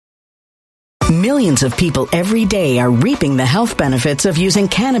Millions of people every day are reaping the health benefits of using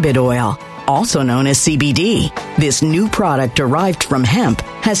cannabis oil, also known as CBD. This new product derived from hemp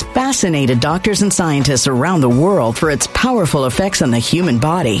has fascinated doctors and scientists around the world for its powerful effects on the human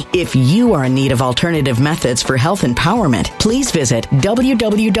body. If you are in need of alternative methods for health empowerment, please visit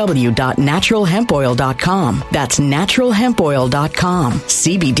www.naturalhempoil.com. That's naturalhempoil.com.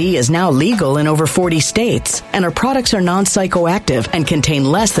 CBD is now legal in over 40 states, and our products are non-psychoactive and contain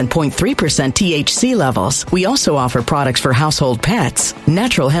less than 0.3% THC levels. We also offer products for household pets.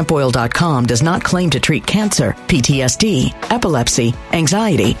 Naturalhempoil.com does not claim to treat cancer, PTSD, epilepsy,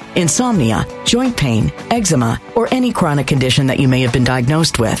 anxiety, insomnia, joint pain, eczema, or any chronic condition that you may have been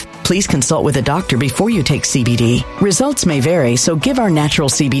diagnosed with. Please consult with a doctor before you take CBD. Results may vary, so give our natural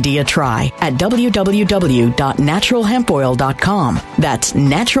CBD a try at www.naturalhempoil.com. That's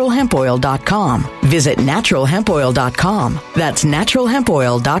naturalhempoil.com. Visit naturalhempoil.com. That's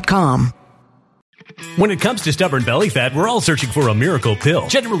naturalhempoil.com. When it comes to stubborn belly fat, we're all searching for a miracle pill.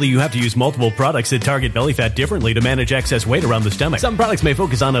 Generally, you have to use multiple products that target belly fat differently to manage excess weight around the stomach. Some products may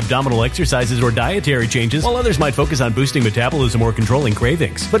focus on abdominal exercises or dietary changes, while others might focus on boosting metabolism or controlling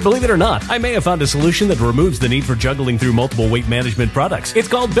cravings. But believe it or not, I may have found a solution that removes the need for juggling through multiple weight management products. It's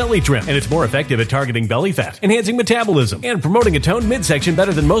called Belly Trim, and it's more effective at targeting belly fat, enhancing metabolism, and promoting a toned midsection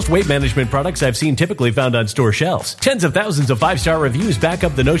better than most weight management products I've seen typically found on store shelves. Tens of thousands of 5-star reviews back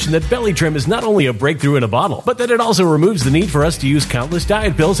up the notion that Belly Trim is not only a breakthrough in a bottle, but that it also removes the need for us to use countless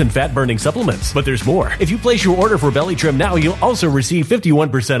diet pills and fat-burning supplements. But there's more. If you place your order for Belly Trim now, you'll also receive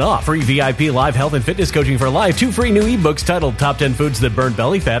 51% off, free VIP live health and fitness coaching for life, 2 free new ebooks titled Top 10 Foods That Burn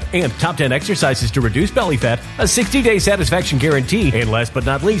Belly Fat and Top 10 Exercises to Reduce Belly Fat, a 60-day satisfaction guarantee, and last but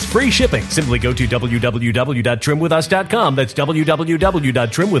not least, free shipping. Simply go to www.trimwithus.com. That's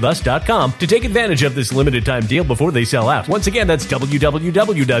www.trimwithus.com to take advantage of this limited time deal before they sell out. Once again, that's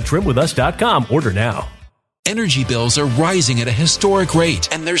www.trimwithus.com. Order now. Energy bills are rising at a historic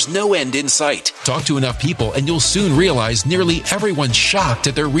rate, and there's no end in sight. Talk to enough people, and you'll soon realize nearly everyone's shocked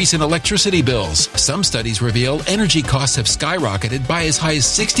at their recent electricity bills. Some studies reveal energy costs have skyrocketed by as high as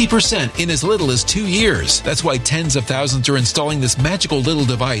 60% in as little as 2 years. That's why tens of thousands are installing this magical little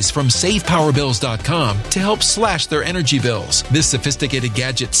device from SavePowerBills.com to help slash their energy bills. This sophisticated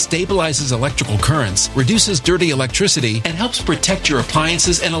gadget stabilizes electrical currents, reduces dirty electricity, and helps protect your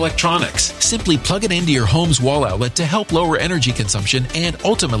appliances and electronics. Simply plug it into your home's wall outlet to help lower energy consumption and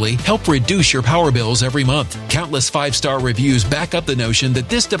ultimately help reduce your power bills every month. Countless 5-star reviews back up the notion that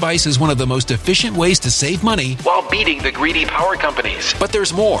this device is one of the most efficient ways to save money while beating the greedy power companies. But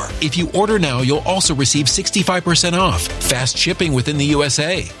there's more. If you order now, you'll also receive 65% off, fast shipping within the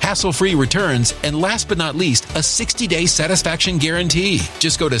USA, hassle-free returns, and last but not least, a 60-day satisfaction guarantee.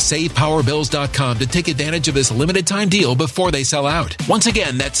 Just go to SavePowerBills.com to take advantage of this limited time deal before they sell out. Once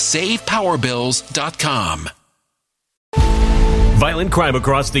again, that's SavePowerBills.com. Violent crime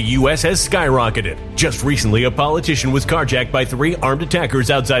across the U.S. has skyrocketed. Just recently, a politician was carjacked by 3 armed attackers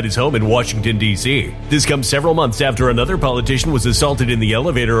outside his home in Washington, D.C. This comes several months after another politician was assaulted in the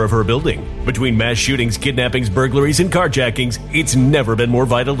elevator of her building. Between mass shootings, kidnappings, burglaries, and carjackings, it's never been more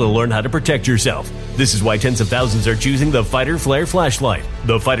vital to learn how to protect yourself. This is why tens of thousands are choosing the Fighter Flare flashlight.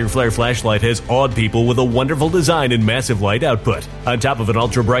 The Fighter Flare flashlight has awed people with a wonderful design and massive light output. On top of an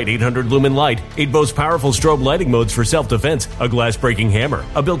ultra-bright 800-lumen light, it boasts powerful strobe lighting modes for self-defense, a glass-breaking hammer,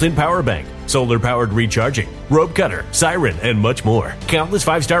 a built-in power bank, solar-powered recharging, rope cutter, siren, and much more. Countless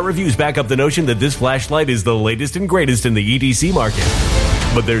 5-star reviews back up the notion that this flashlight is the latest and greatest in the EDC market.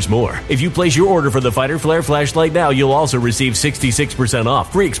 But there's more. If you place your order for the Fighter Flare flashlight now, you'll also receive 66%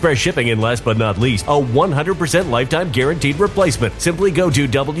 off, free express shipping, and last but not least, a 100% lifetime guaranteed replacement. Simply go to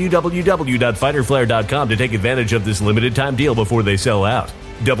www.fighterflare.com to take advantage of this limited time deal before they sell out.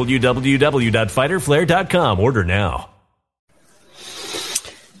 www.fighterflare.com. Order now.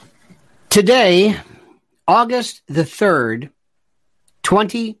 Today, August the 3rd,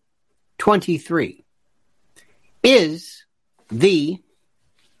 2023, is the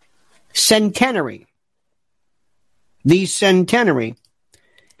centenary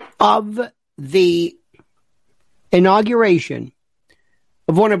of the inauguration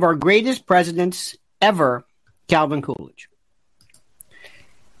of one of our greatest presidents ever, Calvin Coolidge.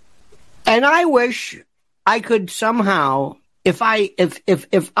 And I wish I could somehow, if I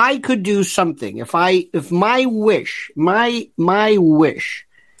could do something, if my wish, my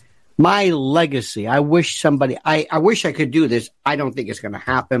legacy, I wish I could do this. I don't think it's going to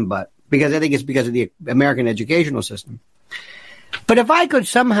happen, but because I think it's because of the American educational system. But if I could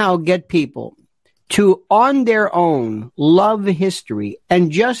somehow get people to, on their own, love history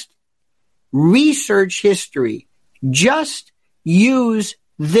and just research history, just use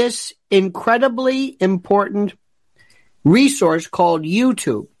this incredibly important resource called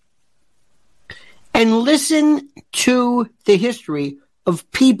YouTube and listen to the history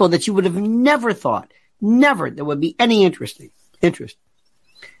of people that you would have never thought, there would be any interest.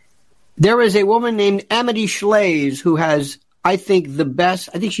 There is a woman named Amity Shlaes who has, I think, the best.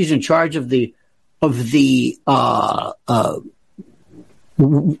 I think she's in charge of the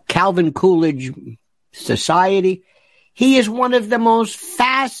Calvin Coolidge Society. He is one of the most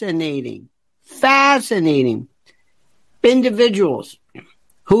fascinating individuals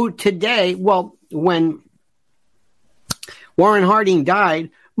who today, well, when Warren Harding died,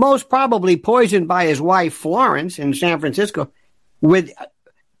 most probably poisoned by his wife Florence in San Francisco. Where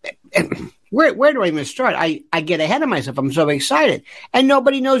do I even start? I get ahead of myself. I'm so excited. And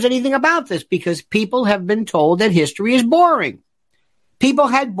nobody knows anything about this because people have been told that history is boring. People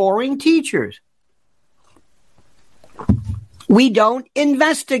had boring teachers. We don't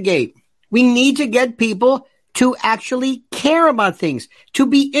investigate. We need to get people to actually care about things, to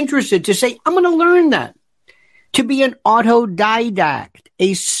be interested, to say, I'm going to learn that. To be an autodidact,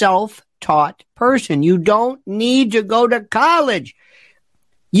 a self-taught person. You don't need to go to college.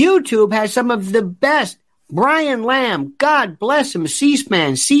 YouTube has some of the best. Brian Lamb, God bless him,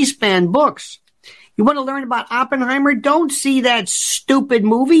 C-SPAN books. You want to learn about Oppenheimer? Don't see that stupid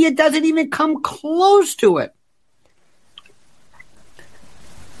movie. It doesn't even come close to it.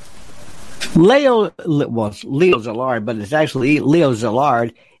 Leo Szilard, but it's actually Leo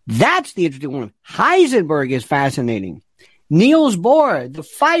Szilard. That's the interesting one. Heisenberg is fascinating. Niels Bohr, the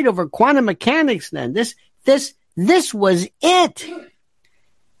fight over quantum mechanics then. This was it.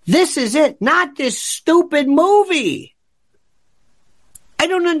 This is it, not this stupid movie. I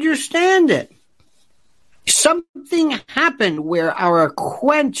don't understand it. Something happened where our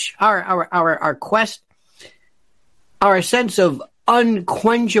sense of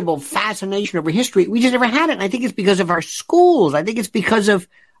unquenchable fascination over history, we just never had it. And I think it's because of our schools. I think it's because of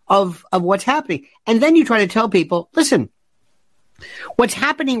what's happening. And then you try to tell people, listen, what's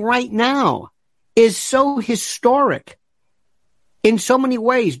happening right now is so historic in so many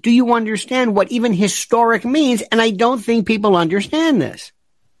ways. Do you understand what even historic means? And I don't think people understand this.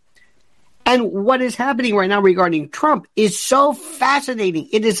 And what is happening right now regarding Trump is so fascinating.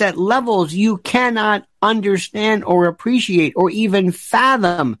 It is at levels you cannot understand or appreciate or even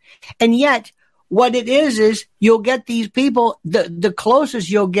fathom. And yet, what it is you'll get these people, the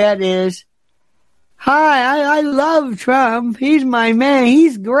closest you'll get is, hi, I love Trump. He's my man.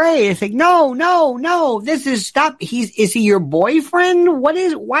 He's great. It's like, no. This is, stop. Is he your boyfriend?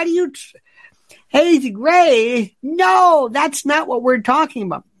 Why do you, hey, he's great. No, that's not what we're talking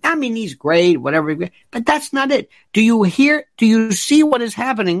about. I mean, he's great, whatever, but that's not it. Do you see what is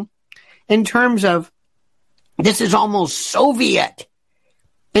happening in terms of, this is almost Soviet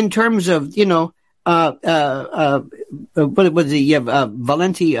in terms of, what was the,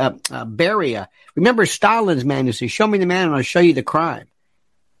 Valenti, Beria. Remember Stalin's man who says, show me the man and I'll show you the crime.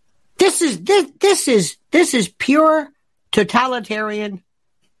 This is pure totalitarian,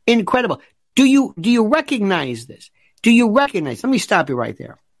 incredible. Do you recognize this? Do you recognize? Let me stop you right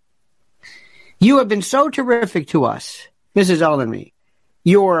there. You have been so terrific to us, Mrs. Ellen and me.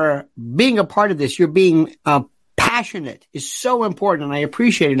 You're being a part of this. You're being passionate is so important, and I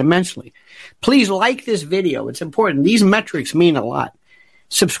appreciate it immensely. Please like this video. It's important. These metrics mean a lot.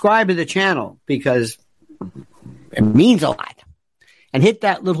 Subscribe to the channel because it means a lot. And hit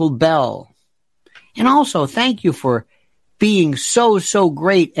that little bell. And also, thank you for being so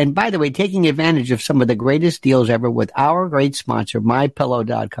great. And by the way, taking advantage of some of the greatest deals ever with our great sponsor,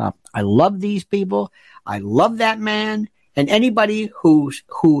 MyPillow.com. I love these people. I love that man. And anybody who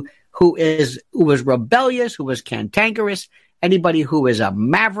was rebellious, who was cantankerous, anybody who is a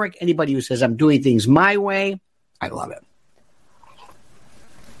maverick, anybody who says I'm doing things my way, I love it.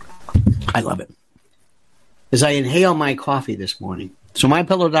 I love it. As I inhale my coffee this morning. So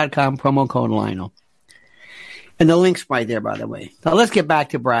MyPillow.com, promo code Lionel. And the link's right there, by the way. Now let's get back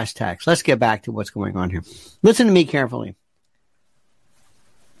to brass tacks. Let's get back to what's going on here. Listen to me carefully.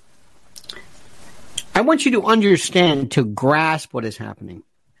 I want you to understand, to grasp what is happening.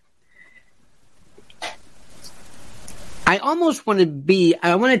 I almost want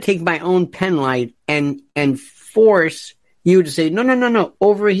to take my own pen light and force you to say, no,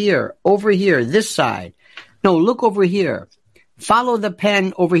 over here, this side. No, look over here. Follow the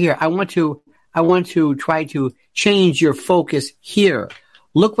pen over here. I want to try to change your focus here.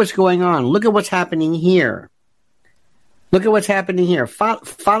 Look what's going on. Look at what's happening here. Look at what's happening here.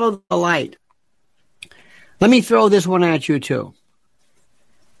 Follow the light. Let me throw this one at you too.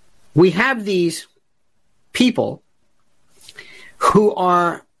 We have these people who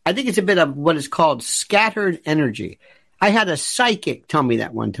are, I think it's a bit of what is called scattered energy. I had a psychic tell me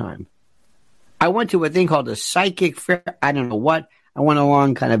that one time. I went to a thing called a psychic fair. I don't know what. I went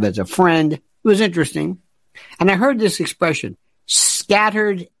along kind of as a friend. It was interesting. And I heard this expression,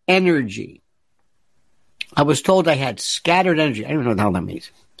 scattered energy. I was told I had scattered energy. I don't know what the hell that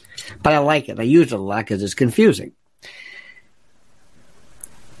means. But I like it. I use it a lot because it's confusing.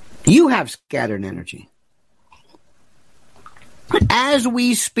 You have scattered energy. As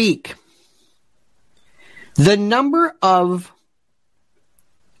we speak, the number of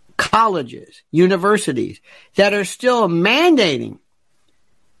colleges, universities that are still mandating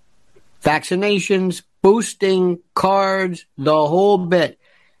vaccinations, boosting, cards, the whole bit,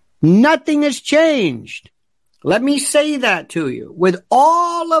 nothing has changed. Let me say that to you. With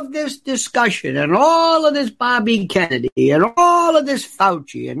all of this discussion and all of this Bobby Kennedy and all of this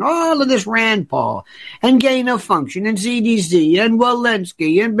Fauci and all of this Rand Paul and gain of function and CDC and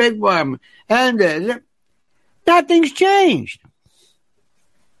Walensky and Big Pharma and nothing's changed.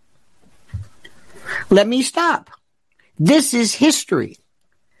 Let me stop. This is history.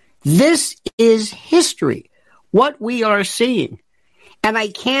 This is history. What we are seeing. And I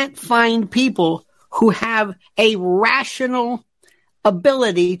can't find people who have a rational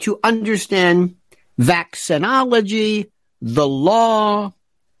ability to understand vaccinology, the law,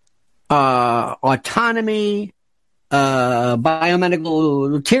 autonomy,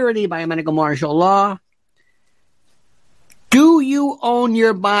 biomedical tyranny, biomedical martial law. Do you own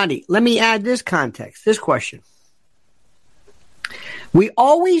your body? Let me add this context, this question. We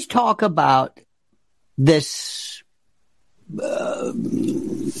always talk about this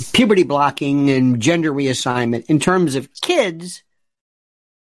puberty blocking and gender reassignment in terms of kids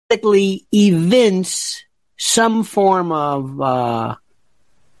typically evince some form of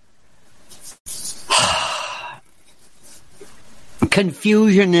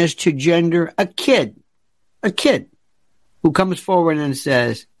confusion as to gender. A kid who comes forward and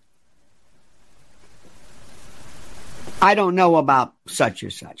says, I don't know about such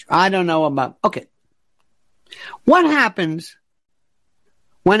and such. I don't know about, okay. What happens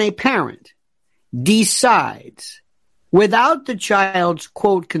when a parent decides, without the child's,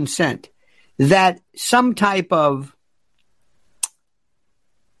 quote, consent, that some type of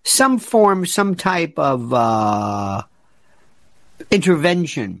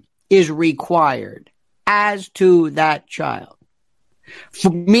intervention is required as to that child?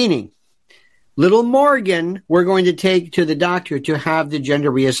 Meaning, little Morgan, we're going to take to the doctor to have the gender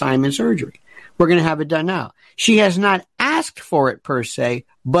reassignment surgery. We're going to have it done now. She has not asked for it per se,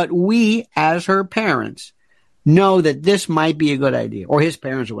 but we, as her parents, know that this might be a good idea, or his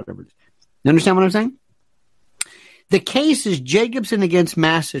parents or whatever it is. You understand what I'm saying? The case is Jacobson against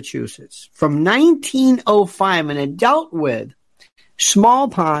Massachusetts from 1905, and it dealt with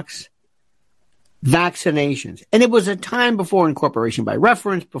smallpox vaccinations. And it was a time before incorporation by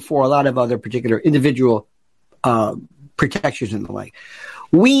reference, before a lot of other particular individual protections and the like.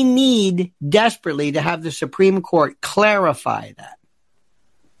 We need desperately to have the Supreme Court clarify that.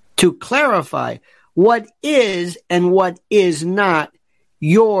 To clarify what is and what is not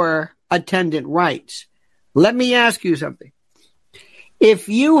your attendant rights. Let me ask you something. If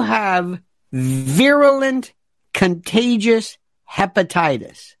you have virulent, contagious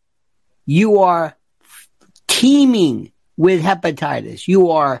hepatitis, you are teeming with hepatitis.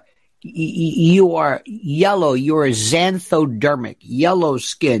 You are yellow. You're xanthodermic, yellow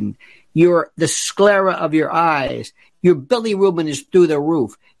skin. The sclera of your eyes. Your bilirubin is through the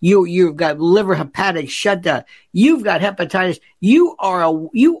roof. You've got liver hepatic shutdown. You've got hepatitis. You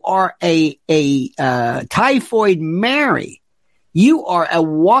are a typhoid Mary. You are a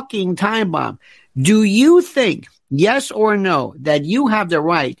walking time bomb. Do you think, yes or no, that you have the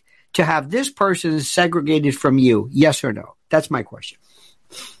right to have this person segregated from you? Yes or no? That's my question.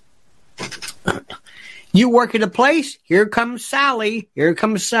 You work at a place, here comes Sally,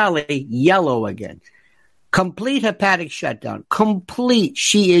 yellow again. Complete hepatic shutdown, complete.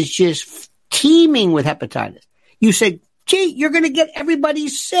 She is just teeming with hepatitis. You say, gee, you're going to get everybody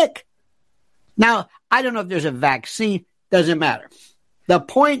sick. Now, I don't know if there's a vaccine, doesn't matter. The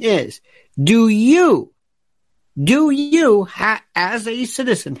point is, do you, as a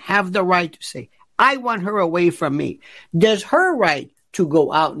citizen, have the right to say, I want her away from me? Does her right to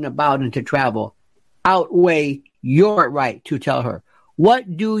go out and about and to travel outweigh your right to tell her?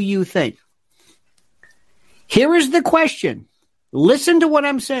 What do you think? Here is the question. Listen to what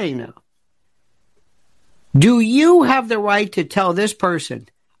I'm saying now. Do you have the right to tell this person,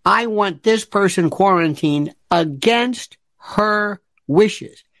 I want this person quarantined against her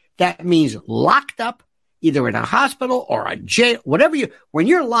wishes? That means locked up. either in a hospital or a jail, when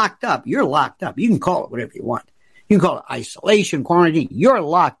you're locked up, you're locked up. You can call it whatever you want. You can call it isolation, quarantine. You're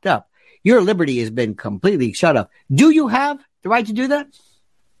locked up. Your liberty has been completely shut up. Do you have the right to do that?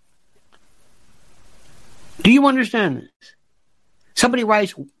 Do you understand this? Somebody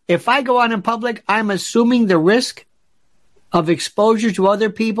writes, if I go out in public, I'm assuming the risk of exposure to other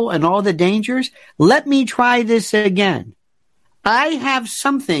people and all the dangers. Let me try this again. I have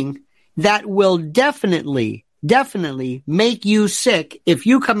something that will definitely make you sick if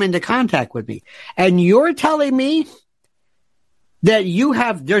you come into contact with me. And you're telling me that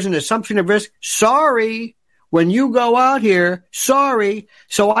there's an assumption of risk? Sorry. When you go out here, sorry.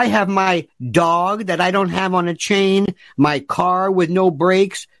 So I have my dog that I don't have on a chain, my car with no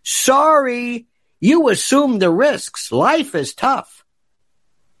brakes. Sorry. You assume the risks. Life is tough.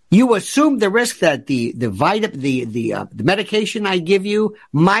 You assume the risk that the medication I give you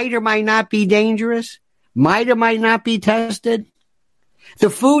might or might not be dangerous, might or might not be tested. The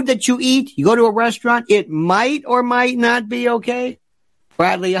food that you eat, you go to a restaurant, it might or might not be okay.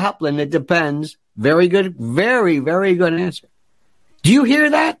 Bradley Hupland, it depends. Very good, very, very good answer. Do you hear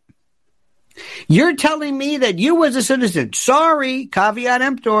that? You're telling me that you as a citizen, sorry, caveat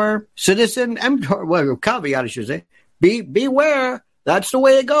emptor, citizen emptor, well, caveat I should say, beware, that's the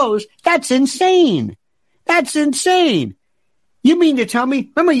way it goes. That's insane. That's insane. You mean to tell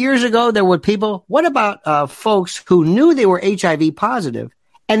me, remember years ago there were people, what about folks who knew they were HIV positive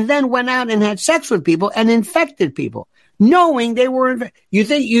and then went out and had sex with people and infected people? Knowing they were, you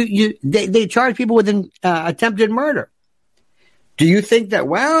think they charge people with attempted murder. Do you think that,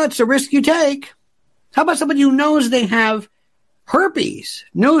 well, it's a risk you take? How about somebody who knows they have herpes,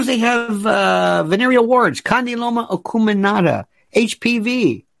 knows they have venereal warts, condyloma acuminata,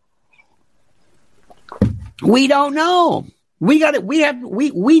 HPV? We don't know.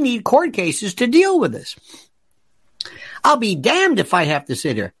 We need court cases to deal with this. I'll be damned if I have to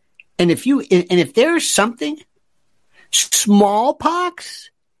sit here. And if there's something, smallpox,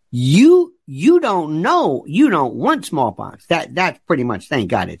 you don't know. You don't want smallpox. That's pretty much, thank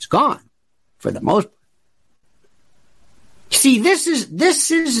God it's gone for the most part. See, this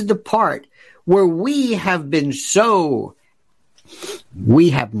is the part where we have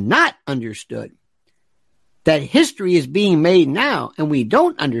not understood that history is being made now, and we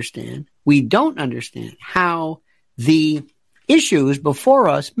don't understand how the issues before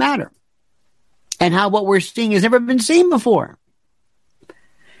us matter. And how what we're seeing has never been seen before.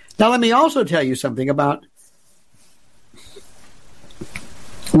 Now, let me also tell you something about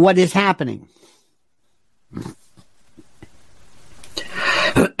what is happening.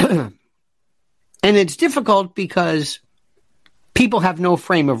 And it's difficult because people have no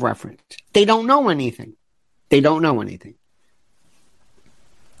frame of reference. They don't know anything.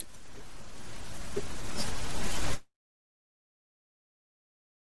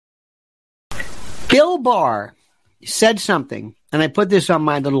 Bill Barr said something, and I put this on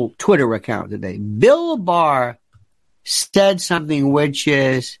my little Twitter account today. Bill Barr said something which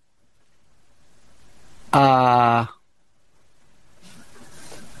is, let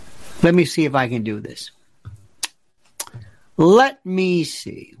me see if I can do this. Let me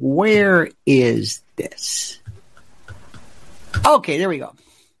see. Where is this? Okay, there we go.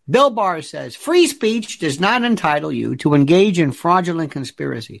 Bill Barr says, free speech does not entitle you to engage in fraudulent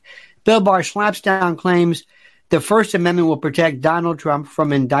conspiracy. Bill Barr slaps down claims the First Amendment will protect Donald Trump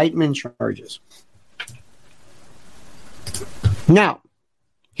from indictment charges. Now,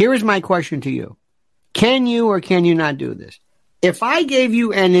 here is my question to you. Can you or can you not do this? If I gave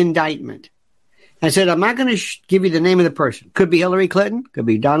you an indictment and said, I'm not going to give you the name of the person. Could be Hillary Clinton, could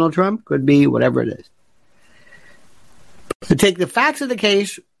be Donald Trump, could be whatever it is. To take the facts of the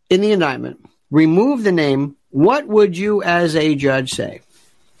case in the indictment, remove the name, what would you as a judge say?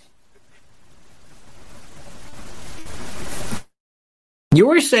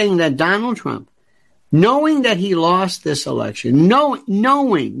 You're saying that Donald Trump, knowing that he lost this election,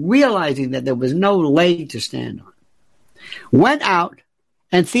 realizing that there was no leg to stand on, went out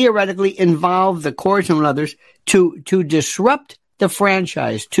and theoretically involved the courts and others to disrupt the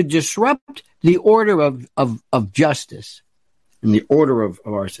franchise, to disrupt the order of justice and the order of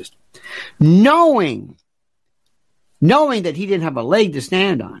our system. Knowing that he didn't have a leg to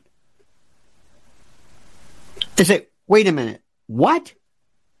stand on. They say, wait a minute, what?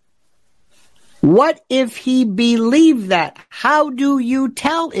 What if he believed that? How do you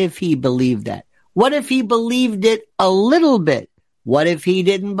tell if he believed that? What if he believed it a little bit? What if he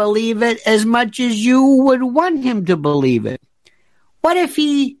didn't believe it as much as you would want him to believe it? What if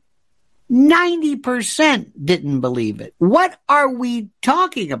he 90% didn't believe it? What are we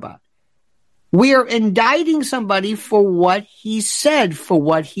talking about? We are indicting somebody for what he said, for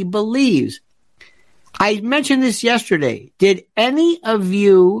what he believes. I mentioned this yesterday. Did any of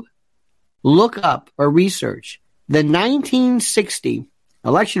you look up or research the 1960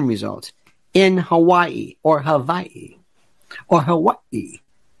 election results in Hawaii or Hawaii?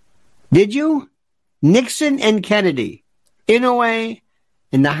 Did you? Nixon and Kennedy. Inouye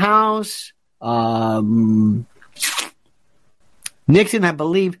in the House. Nixon, I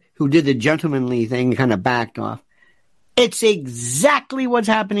believe, who did the gentlemanly thing, kind of backed off. It's exactly what's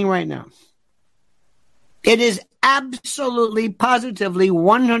happening right now. It is absolutely, positively,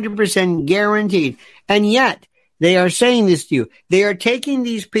 100% guaranteed. And yet, they are saying this to you. They are taking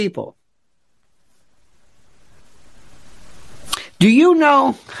these people. Do you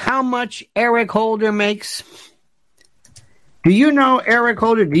know how much Eric Holder makes? Do you know Eric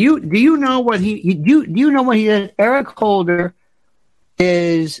Holder? Do you know what do you know what he is? Eric Holder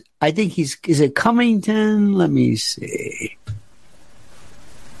is, I think is it Covington? Let me see.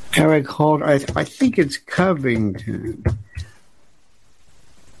 Eric Holder, I think it's Covington.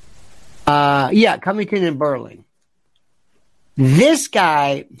 Covington and Burling. This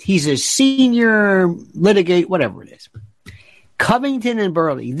guy, he's a senior litigate, whatever it is. Covington and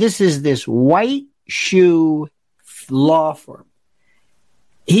Burling. This is this white shoe law firm.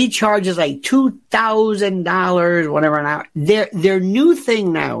 He charges like $2,000, whatever an hour. Their new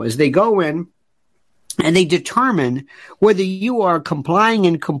thing now is they go in and they determine whether you are complying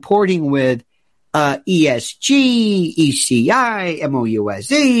and comporting with ESG, ECI,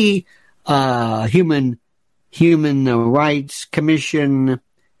 MOUSE, Human Rights Commission,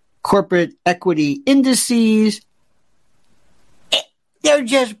 corporate equity indices. They're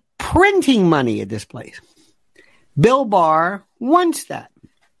just printing money at this place. Bill Barr wants that.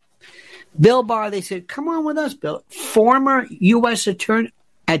 Bill Barr, they said, come on with us, Bill. Former U.S.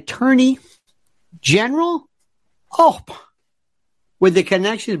 Attorney General? Oh, with the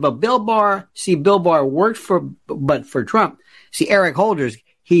connections. But Bill Barr worked for Trump. See, Eric Holder's,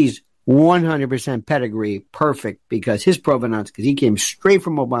 he's 100% pedigree perfect because his provenance, because he came straight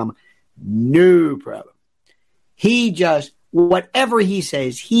from Obama. No problem. He just, whatever he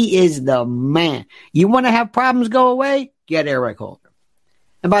says, he is the man. You want to have problems go away? Get Eric Holder.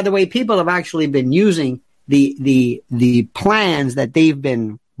 And by the way, people have actually been using the plans that they've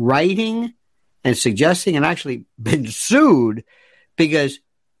been writing and suggesting and actually been sued because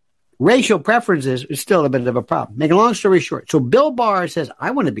racial preferences is still a bit of a problem. Make a long story short. So Bill Barr says, I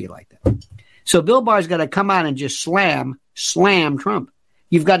want to be like that. So Bill Barr's got to come out and just slam Trump.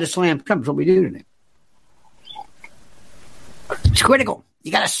 You've got to slam Trump. That's what we do today. It's critical.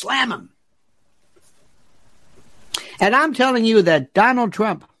 You got to slam him. And I'm telling you that Donald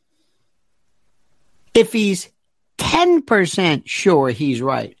Trump, if he's 10% sure he's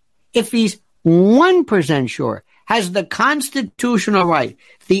right, if he's 1% sure, has the constitutional right,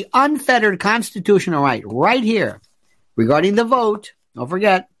 the unfettered constitutional right here, regarding the vote, don't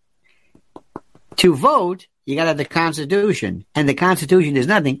forget, to vote, you got to have the Constitution. And the Constitution is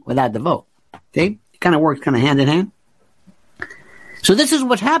nothing without the vote. See? It kind of works kind of hand in hand. So this is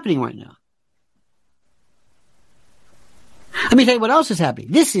what's happening right now. Let me tell you what else is happening.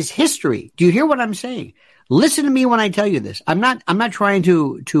 This is history. Do you hear what I'm saying? Listen to me when I tell you this. I'm not trying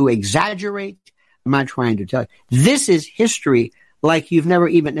to exaggerate. I'm not trying to tell you. This is history like you've never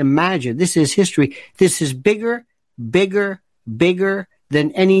even imagined. This is history. This is bigger than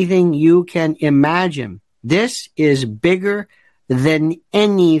anything you can imagine. This is bigger than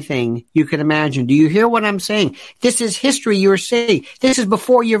anything you can imagine. Do you hear what I'm saying? This is history you're seeing. This is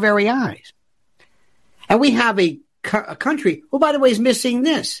before your very eyes. And we have a country who, by the way, is missing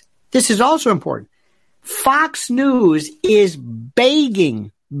this. This is also important. Fox News is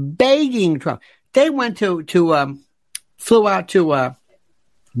begging Trump. They went flew out to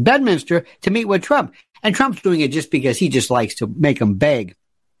Bedminster to meet with Trump. And Trump's doing it just because he just likes to make them beg.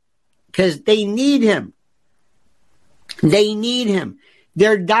 Because they need him. They need him.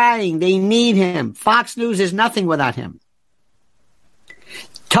 They're dying. They need him. Fox News is nothing without him.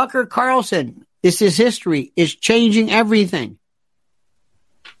 Tucker Carlson, this is history, is changing everything.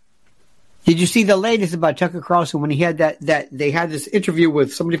 Did you see the latest about Tucker Carlson when he had that they had this interview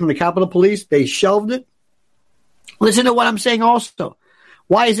with somebody from the Capitol Police? They shelved it. Listen to what I'm saying also.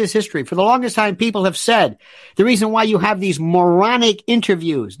 Why is this history? For the longest time, people have said the reason why you have these moronic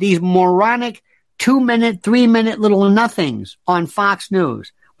interviews, these moronic 2-minute, 3-minute little nothings on Fox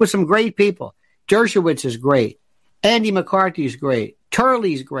News with some great people. Dershowitz is great. Andy McCarthy is great.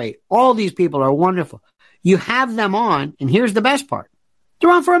 Turley's great. All these people are wonderful. You have them on, and here's the best part.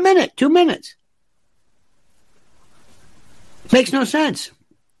 They're on for a minute, 2 minutes. Makes no sense.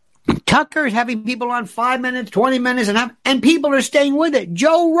 Tucker's having people on 5 minutes, 20 minutes, and people are staying with it.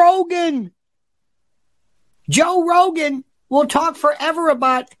 Joe Rogan will talk forever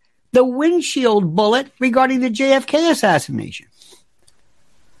about the windshield bullet regarding the JFK assassination.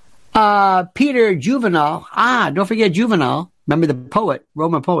 Peter Juvenal, don't forget Juvenal. Remember the poet,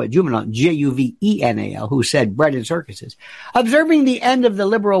 Roman poet, Juvenal, Juvenal, who said bread and circuses. Observing the end of the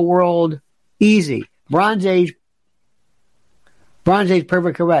liberal world, easy. Bronze Age,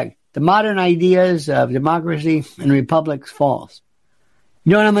 perfect, correct. The modern ideas of democracy and republics, false.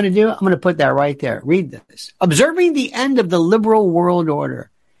 You know what I'm going to do? I'm going to put that right there. Read this. Observing the end of the liberal world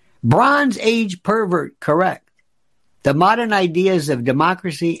order. Bronze Age pervert, correct. The modern ideas of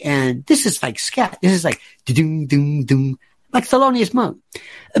democracy, and this is like scat. This is like doom, doom, doom, like Thelonious Monk.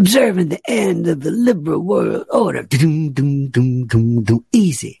 Observing the end of the liberal world order. Doom, doom, doom, doom, doom,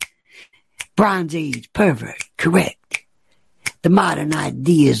 easy. Bronze Age pervert, correct. The modern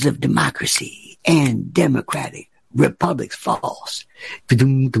ideas of democracy and democratic republics, false.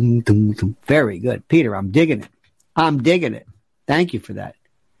 Doom, doom, doom, doom. Very good. Peter, I'm digging it. Thank you for that.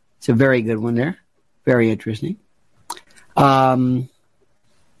 It's a very good one there. Very interesting. Did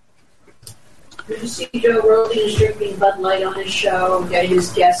you see Joe Rogan is drinking Bud Light on his show, getting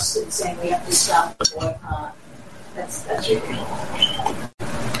his guests and saying we have to stop the boycott? That's your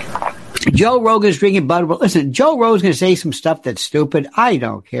Joe Rogan's drinking Bud. Listen, Joe Rogan's going to say some stuff that's stupid. I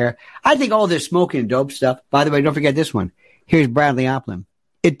don't care. I think all this smoking dope stuff. By the way, don't forget this one. Here's Bradley Oplin.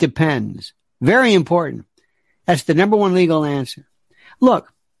 It depends. Very important. That's the number one legal answer.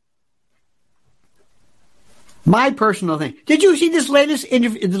 Look. My personal thing. Did you see this latest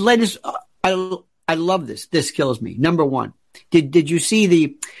interview? The latest. I love this. This kills me. Number one. Did you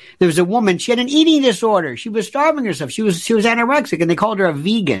see there was a woman. She had an eating disorder. She was starving herself. She was anorexic, and they called her a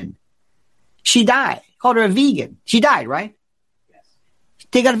vegan. She died. Called her a vegan. She died, right?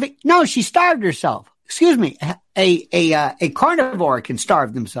 Yes. No, she starved herself. Excuse me. A carnivore can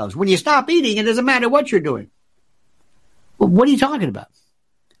starve themselves. When you stop eating, it doesn't matter what you're doing. Well, what are you talking about?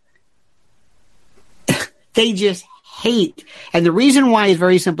 They just hate. And the reason why is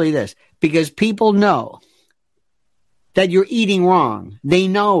very simply this. Because people know that you're eating wrong. They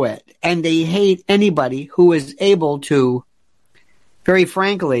know it. And they hate anybody who is able to, very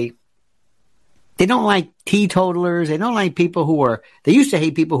frankly, they don't like teetotalers. They don't like people they used to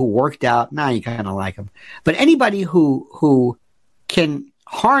hate people who worked out. Now you kind of like them. But anybody who can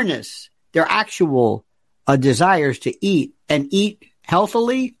harness their actual desires to eat and eat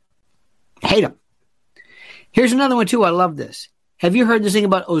healthily, hate them. Here's another one, too. I love this. Have you heard this thing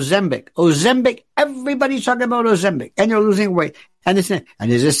about Ozempic? Ozempic, everybody's talking about Ozempic, and they're losing weight. And is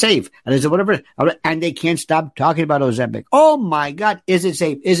it safe? And is it whatever? And they can't stop talking about Ozempic. Oh, my God. Is it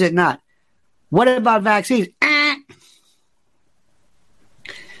safe? Is it not? What about vaccines?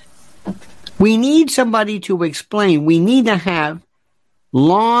 We need somebody to explain. We need to have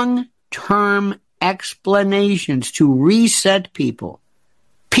long-term explanations to reset people.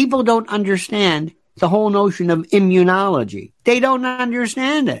 People don't understand the whole notion of immunology. They don't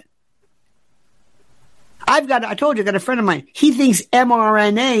understand it. I told you, I got a friend of mine. He thinks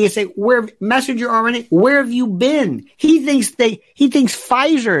mRNA is messenger RNA. Where have you been? He thinks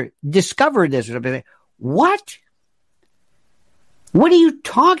Pfizer discovered this or something. What? What are you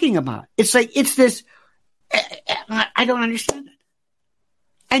talking about? It's this. I don't understand it.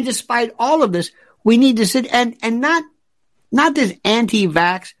 And despite all of this, we need to sit and not this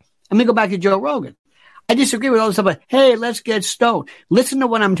anti-vax. Let me go back to Joe Rogan. I disagree with all this stuff about, hey, let's get stoned. Listen to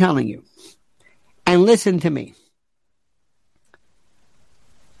what I'm telling you. And listen to me.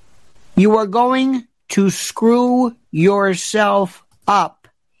 You are going to screw yourself up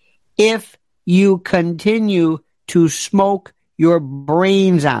if you continue to smoke your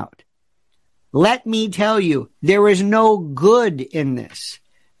brains out. Let me tell you, there is no good in this.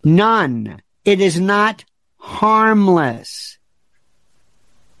 None. It is not harmless.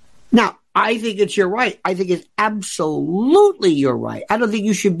 Now, I think it's your right. I think it's absolutely your right. I don't think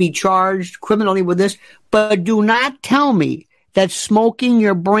you should be charged criminally with this, but do not tell me that smoking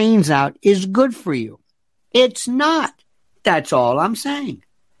your brains out is good for you. It's not. That's all I'm saying.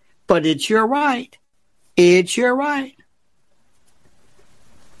 But it's your right. It's your right.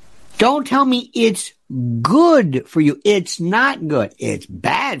 Don't tell me it's good for you. It's not good. It's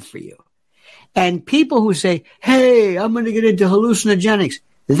bad for you. And people who say, hey, I'm going to get into hallucinogenics.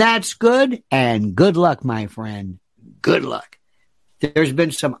 That's good, and good luck, my friend. Good luck. There's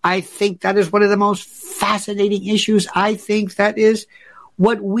been I think that is one of the most fascinating issues. I think that is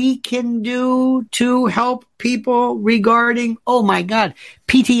what we can do to help people regarding, oh my God,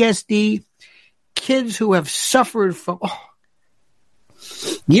 PTSD, kids who have suffered from,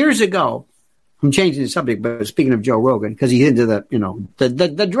 Years ago, I'm changing the subject, but speaking of Joe Rogan, because he's into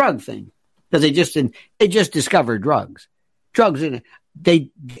the drug thing, because they just discovered drugs. Drugs in it.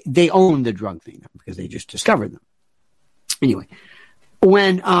 They own the drug thing because they just discovered them. Anyway,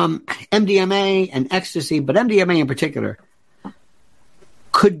 when MDMA and ecstasy, but MDMA in particular,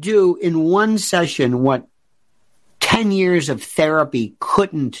 could do in one session what 10 years of therapy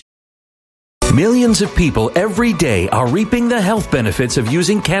couldn't. Millions of people every day are reaping the health benefits of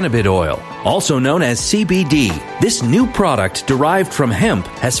using cannabis oil, also known as CBD. This new product derived from hemp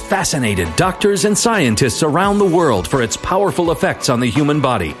has fascinated doctors and scientists around the world for its powerful effects on the human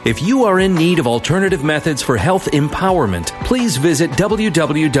body. If you are in need of alternative methods for health empowerment, please visit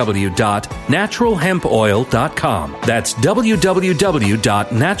www.naturalhempoil.com. That's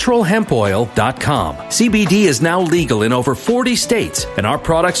www.naturalhempoil.com. CBD is now legal in over 40 states, and our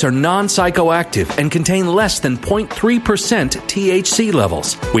products are non-psychoactive and contain less than 0.3% THC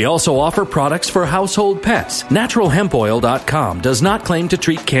levels. We also offer products for household pets. NaturalHempOil.com does not claim to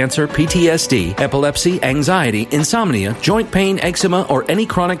treat cancer, PTSD, epilepsy, anxiety, insomnia, joint pain, eczema, or any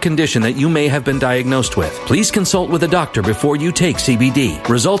chronic condition that you may have been diagnosed with. Please consult with a doctor before you take CBD.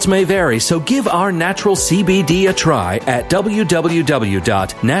 Results may vary, so give our natural CBD a try at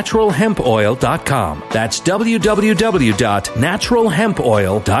www.naturalhempoil.com. That's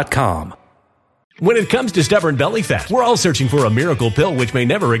www.naturalhempoil.com. When it comes to stubborn belly fat, we're all searching for a miracle pill which may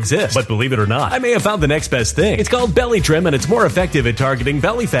never exist. But believe it or not, I may have found the next best thing. It's called Belly Trim, and it's more effective at targeting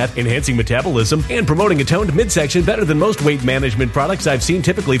belly fat, enhancing metabolism, and promoting a toned midsection better than most weight management products I've seen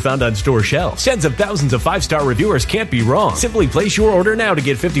typically found on store shelves. Tens of thousands of 5-star reviewers can't be wrong. Simply place your order now to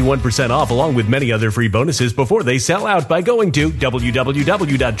get 51% off along with many other free bonuses before they sell out by going to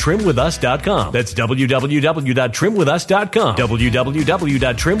www.trimwithus.com. That's www.trimwithus.com.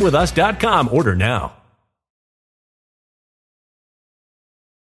 www.trimwithus.com. Order now.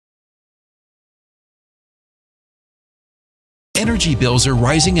 Energy bills are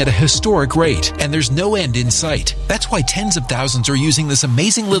rising at a historic rate, and there's no end in sight. That's why tens of thousands are using this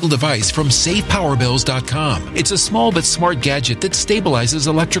amazing little device from SavePowerBills.com. It's a small but smart gadget that stabilizes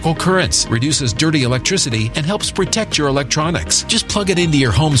electrical currents, reduces dirty electricity, and helps protect your electronics. Just plug it into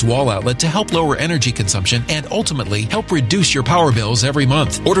your home's wall outlet to help lower energy consumption and ultimately help reduce your power bills every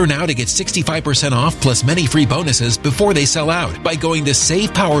month. Order now to get 65% off plus many free bonuses before they sell out by going to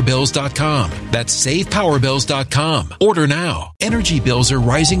SavePowerBills.com. That's SavePowerBills.com. Order now. Energy bills are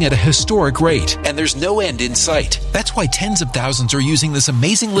rising at a historic rate, and there's no end in sight. That's why tens of thousands are using this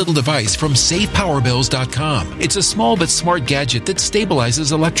amazing little device from SavePowerBills.com. It's a small but smart gadget that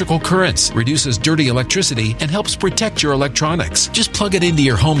stabilizes electrical currents, reduces dirty electricity, and helps protect your electronics. Just plug it into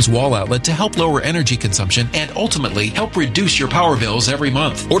your home's wall outlet to help lower energy consumption and ultimately help reduce your power bills every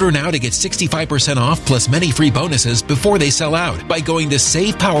month. Order now to get 65% off plus many free bonuses before they sell out by going to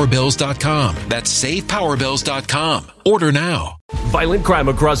SavePowerBills.com. That's SavePowerBills.com. Order now. Violent crime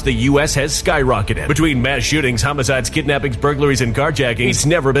across the U.S. has skyrocketed. Between mass shootings, homicides, kidnappings, burglaries, and carjacking, it's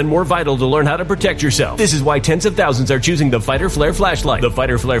never been more vital to learn how to protect yourself. This is why tens of thousands are choosing the Fighter Flare flashlight. The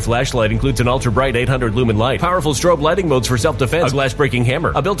Fighter Flare flashlight includes an ultra-bright 800 lumen light, powerful strobe lighting modes for self-defense, a glass-breaking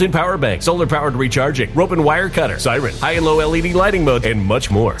hammer, a built-in power bank, solar-powered recharging, rope and wire cutter, siren, high and low LED lighting mode, and much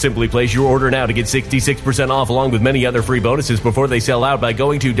more. Simply place your order now to get 66% off along with many other free bonuses before they sell out by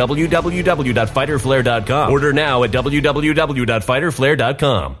going to www.fighterflare.com. Order now at www.fighterflare.com.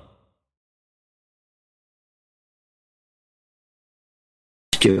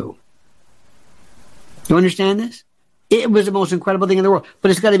 You understand this? It was the most incredible thing in the world, but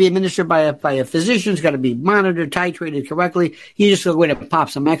it's got to be administered by a physician. It's got to be monitored, titrated correctly. You just go in and pop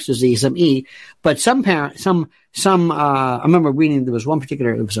some ecstasy, some E. But some parents, I remember reading there was one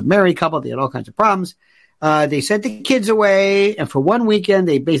particular, it was a married couple. They had all kinds of problems. They sent the kids away, and for one weekend,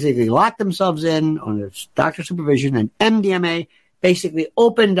 they basically locked themselves in on doctor supervision, and MDMA basically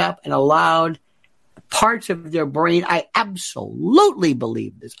opened up and allowed parts of their brain. I absolutely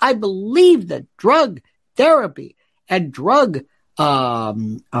believe this. I believe that drug therapy and drug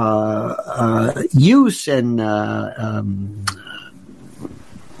use and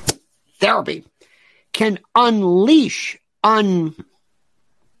therapy can unleash, unfold,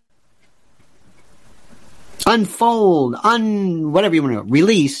 whatever you want to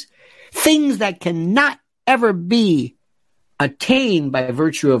release, things that cannot ever be attained by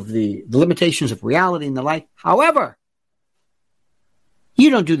virtue of the limitations of reality and the like. However, you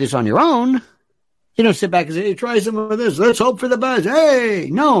don't do this on your own. You don't sit back and say, hey, try some of this. Let's hope for the best. Hey,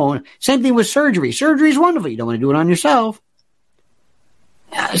 no. Same thing with surgery. Surgery is wonderful. You don't want to do it on yourself.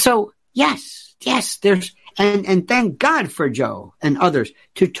 So, yes, there's, and thank God for Joe and others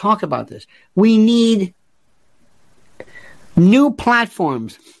to talk about this. We need New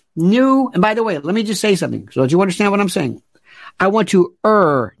platforms. And by the way, let me just say something so that you understand what I'm saying. I want to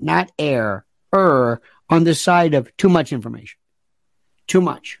not err on the side of too much information. Too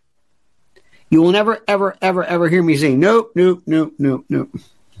much. You will never, ever, ever, ever hear me say, nope. Here's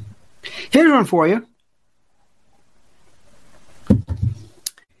one for you.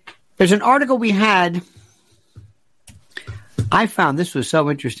 There's an article we had. I found this was so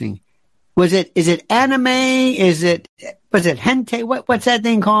interesting. Is it anime? Was it hentai? What's that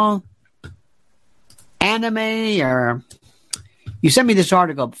thing called? Anime or... You sent me this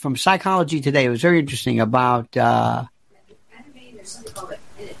article from Psychology Today. It was very interesting about Anime, there's something called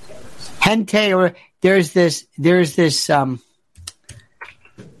hentai, or there's this listen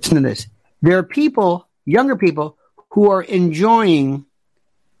to this. There are people, younger people, who are enjoying.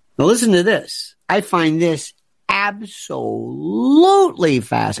 Now listen to this. I find this absolutely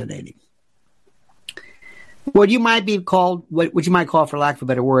fascinating. What you might call, for lack of a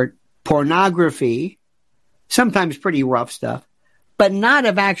better word, pornography, sometimes pretty rough stuff, but not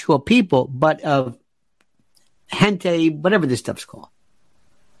of actual people, but of hentai, whatever this stuff's called.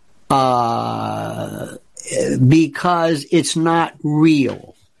 Because it's not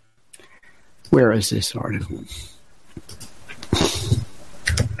real. Where is this article?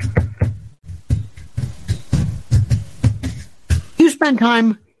 You spend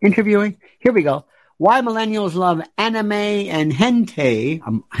time interviewing? Here we go. Why millennials love anime and hentai.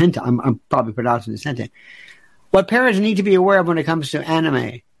 I'm probably pronouncing this hentai. What parents need to be aware of when it comes to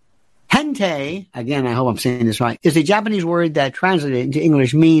anime. Hentai, again, I hope I'm saying this right, is a Japanese word that translated into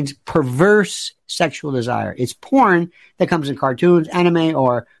English means perverse sexual desire. It's porn that comes in cartoons, anime,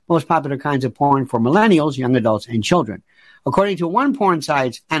 or most popular kinds of porn for millennials, young adults, and children. According to one porn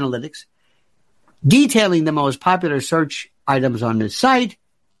site's analytics, detailing the most popular search items on the site,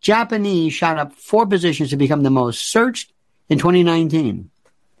 Japanese shot up 4 positions to become the most searched in 2019.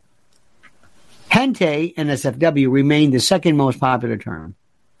 Hentai, NSFW, remained the second most popular term.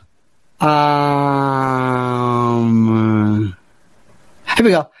 Here we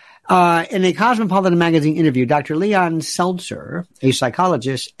go. In a Cosmopolitan magazine interview, Dr. Leon Seltzer, a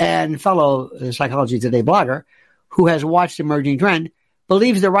psychologist and fellow Psychology Today blogger who has watched emerging trend,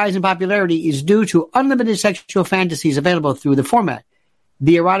 believes the rise in popularity is due to unlimited sexual fantasies available through the format.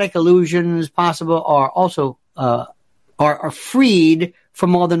 The erotic illusions possible are also are freed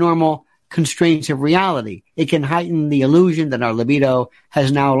from all the normal constraints of reality. It can heighten the illusion that our libido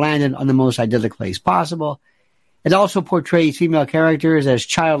has now landed on the most idyllic place possible. It also portrays female characters as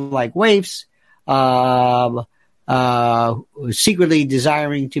childlike waifs, secretly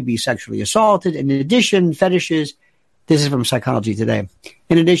desiring to be sexually assaulted. In addition, fetishes, this is from Psychology Today.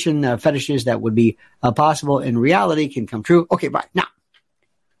 In addition, fetishes that would be possible in reality can come true. Okay, right. Now,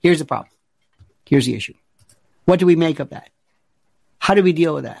 here's the problem. Here's the issue. What do we make of that? How do we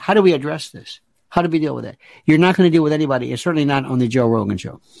deal with that? How do we address this? How do we deal with it? You're not going to deal with anybody. It's certainly not on the Joe Rogan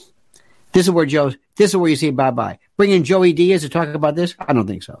show. This is where you say bye-bye. Bring in Joey Diaz to talk about this? I don't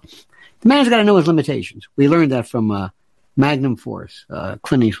think so. The man's got to know his limitations. We learned that from Magnum Force,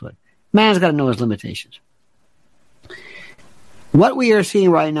 Clint Eastwood. Man's got to know his limitations. What we are seeing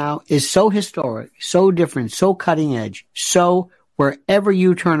right now is so historic, so different, so cutting edge, so wherever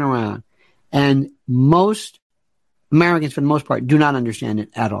you turn around. And most Americans, for the most part, do not understand it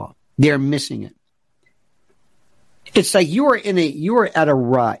at all. They're missing it. It's like you were at a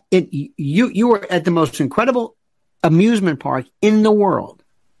ride. You were at the most incredible amusement park in the world.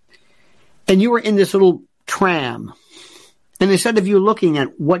 And you were in this little tram. And instead of you looking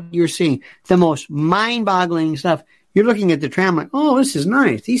at what you're seeing, the most mind-boggling stuff, you're looking at the tram like, oh, this is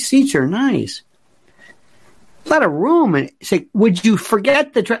nice. These seats are nice. A lot of room. And it's like, would you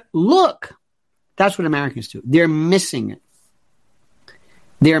forget the tram? Look. That's what Americans do. They're missing it.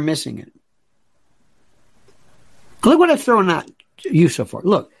 They're missing it. Look what I've thrown at you so far.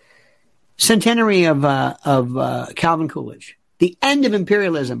 Look, centenary of Calvin Coolidge. The end of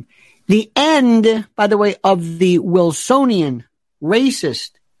imperialism. The end, by the way, of the Wilsonian,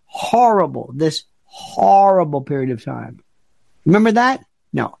 racist, horrible period of time. Remember that?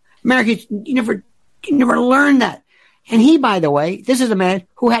 No. Americans, you never learned that. And he, by the way, this is a man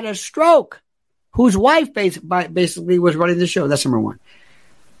who had a stroke, whose wife basically was running the show. That's number one.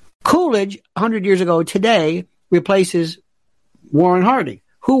 Coolidge, 100 years ago today, replaces Warren Harding,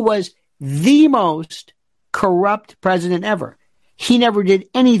 who was the most corrupt president ever. He never did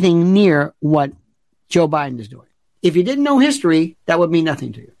anything near what Joe Biden is doing. If you didn't know history, that would mean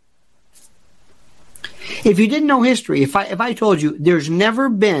nothing to you. If you didn't know history, if I told you there's never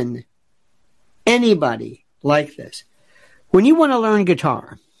been anybody like this. When you want to learn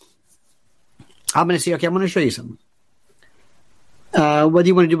guitar, I'm going to say, okay, I'm going to show you something. Whether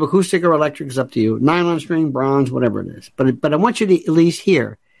you want to do acoustic or electric is up to you. Nylon string, bronze, whatever it is. But I want you to at least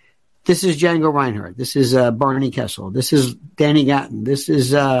hear. This is Django Reinhardt. This is Barney Kessel. This is Danny Gatton. This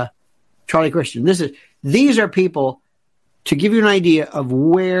is Charlie Christian. These are people to give you an idea of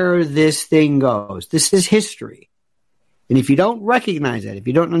where this thing goes. This is history. And if you don't recognize that, if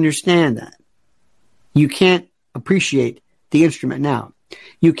you don't understand that, you can't appreciate the instrument now.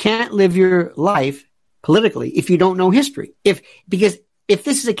 You can't live your life politically if you don't know history. Because if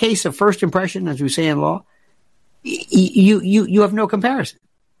this is a case of first impression, as we say in law, you have no comparison.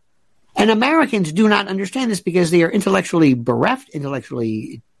 And Americans do not understand this because they are intellectually bereft,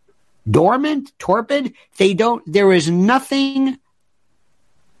 intellectually dormant, torpid. There is nothing.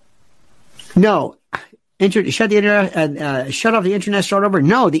 No. Shut the internet, shut off the internet, start over.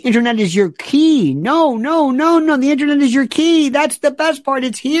 No, the internet is your key. No. The internet is your key. That's the best part.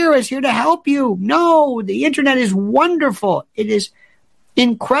 It's here to help you. No, the internet is wonderful. It is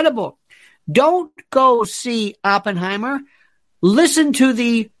incredible. Don't go see Oppenheimer. Listen to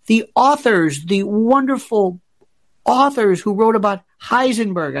the authors, the wonderful authors who wrote about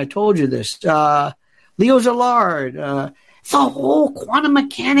Heisenberg. I told you this. Leo Szilard, the whole quantum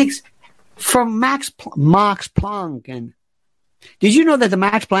mechanics from Max Planck. And did you know that the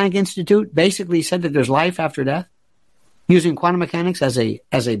Max Planck Institute basically said that there's life after death, using quantum mechanics as a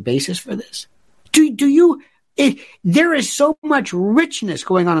basis for this? There is so much richness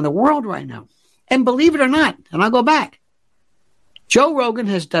going on in the world right now. And believe it or not, and I'll go back, Joe Rogan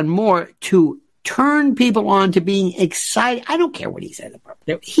has done more to turn people on to being excited. I don't care what he says about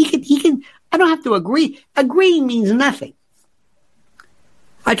it. He can, I don't have to agree. Agreeing means nothing.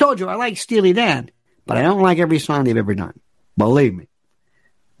 I told you I like Steely Dan, but I don't like every song they've ever done. Believe me.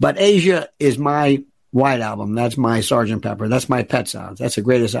 But Asia is my White Album. That's my Sgt. Pepper. That's my Pet Sounds. That's the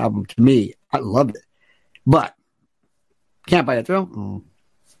greatest album to me. I loved it. But can't buy a thrill. Mm.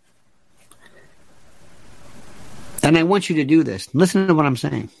 And I want you to do this. Listen to what I'm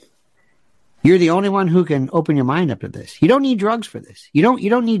saying. You're the only one who can open your mind up to this. You don't need drugs for this. You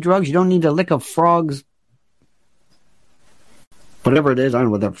don't need drugs. You don't need to lick a frog's, whatever it is. I don't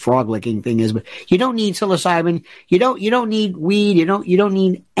know what that frog licking thing is, but you don't need psilocybin. You don't need weed. You don't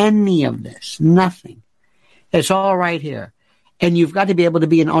need any of this. Nothing. It's all right here. And you've got to be able to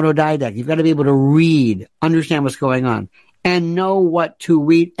be an autodidact. You've got to be able to read, understand what's going on, and know what to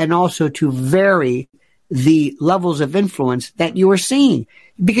read, and also to vary the levels of influence that you are seeing,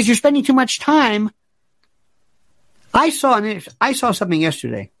 because you're spending too much time. I saw something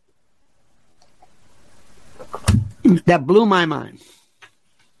yesterday that blew my mind.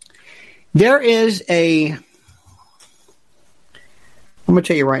 There is I'm going to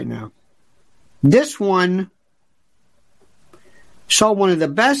tell you right now. This one saw one of the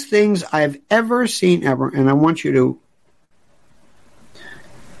best things I've ever seen ever, and I want you to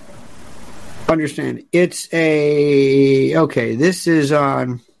understand. This is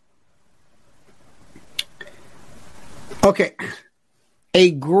on. Okay.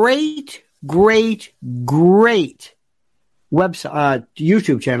 A great website,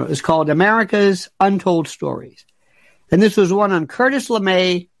 YouTube channel is called America's Untold Stories. And this was one on Curtis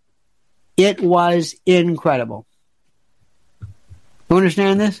LeMay. It was incredible. You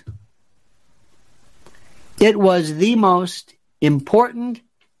understand this? It was the most important.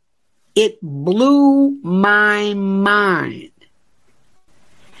 It blew my mind.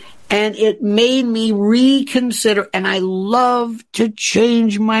 And it made me reconsider. And I love to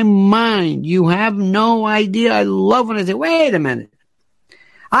change my mind. You have no idea. I love when I say, wait a minute.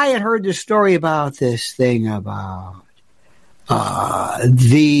 I had heard the story about this thing about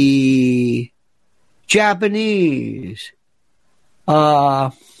the Japanese.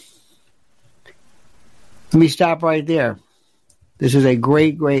 Let me stop right there. This is a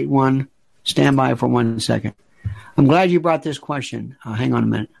great one. Stand by for 1 second. I'm glad you brought this question. Hang on a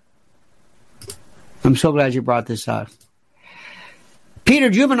minute. I'm so glad you brought this out.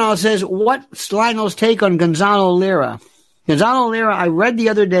 Peter Juvenile says, what's Lionel's take on Gonzalo Lira? Gonzalo Lira, I read the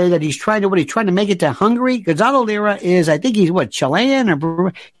other day that he's trying to make it to Hungary. Gonzalo Lira is, I think he's Chilean,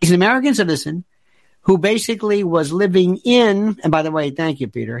 or he's an American citizen who basically was living in, and by the way, thank you,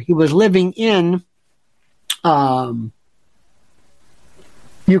 Peter. He was living in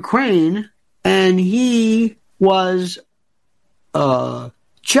Ukraine, and he was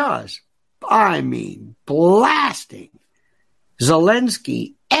just, blasting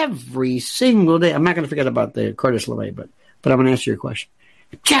Zelensky every single day. I'm not going to forget about the Curtis LeMay, but I'm going to answer your question.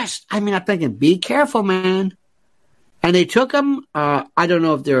 I'm thinking, be careful, man. And they took him. I don't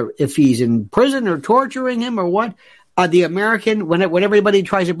know if he's in prison or torturing him or what. The American, when everybody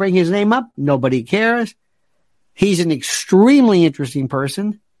tries to bring his name up, nobody cares. He's an extremely interesting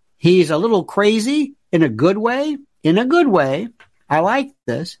person. He's a little crazy in a good way. In a good way. I like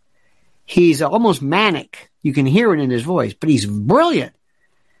this. He's almost manic. You can hear it in his voice, but he's brilliant.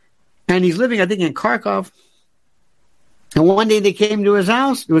 And he's living, I think, in Kharkov. And one day they came to his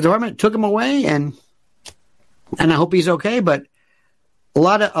house, to his apartment, took him away, and I hope he's okay. But a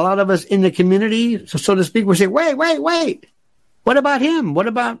lot of us in the community, so to speak, were saying, wait. What about him? What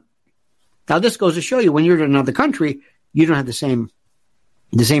about... Now, this goes to show you, when you're in another country, you don't have the same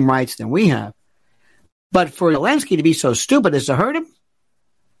rights that we have. But for Zelensky to be so stupid as to hurt him?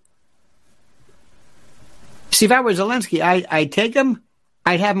 See, if I were Zelensky, I'd take him,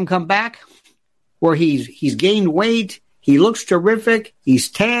 I'd have him come back where he's gained weight, he looks terrific, he's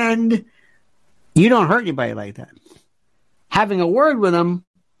tanned. You don't hurt anybody like that. Having a word with him,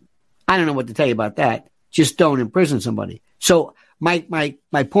 I don't know what to tell you about that. Just don't imprison somebody. So my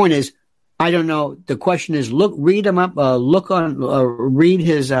point is, I don't know. The question is, read him up, read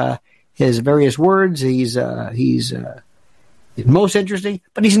his various words. He's most interesting,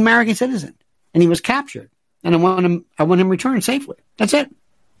 but he's an American citizen, and he was captured, and I want him returned safely. That's it.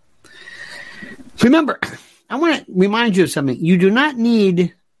 Remember, I want to remind you of something. You do not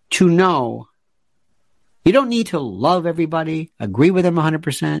need to know. You don't need to love everybody, agree with them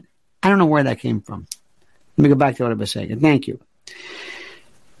 100%. I don't know where that came from. Let me go back to what I was saying. Thank you.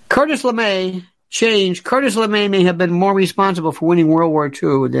 Curtis LeMay changed. Curtis LeMay may have been more responsible for winning World War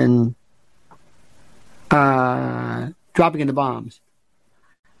II than dropping in the bombs.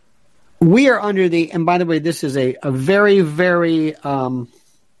 We are under the, and by the way, this is a very, very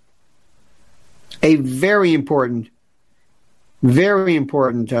important,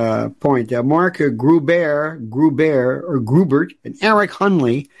 point. Mark Grubert, and Eric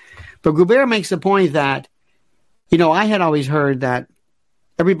Hunley. But Grubert makes the point that, I had always heard that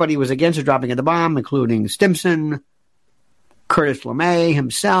everybody was against the dropping of the bomb, including Stimson, Curtis LeMay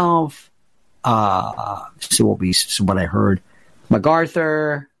himself. This is what I heard.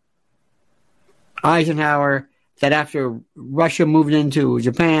 MacArthur, Eisenhower, that after Russia moved into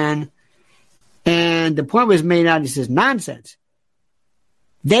Japan, and the point was made out, he says, nonsense.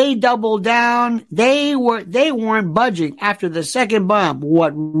 They doubled down. They weren't budging after the second bomb.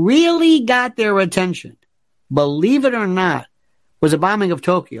 What really got their attention, believe it or not, was the bombing of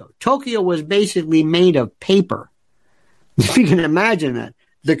Tokyo. Tokyo was basically made of paper. If you can imagine that.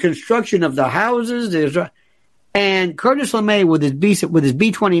 The construction of the houses, and Curtis LeMay with his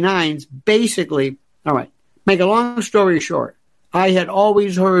B-29s, basically, all right, make a long story short, I had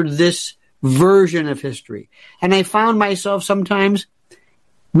always heard this version of history. And I found myself sometimes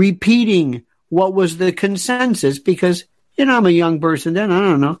repeating what was the consensus because, I'm a young person then, I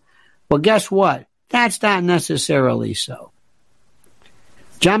don't know. Well, guess what? That's not necessarily so.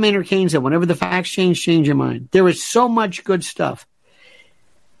 John Maynard Keynes said, whenever the facts change your mind. There is so much good stuff.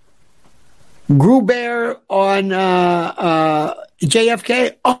 Gruber on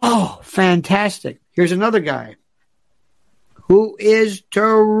JFK. Oh, fantastic. Here's another guy who is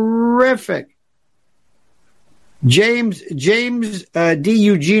terrific. James D.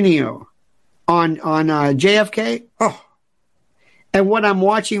 Eugenio on JFK. Oh, and what I'm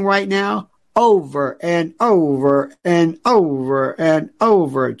watching right now, over and over and over and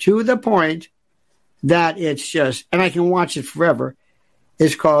over, to the point that it's just, and I can watch it forever.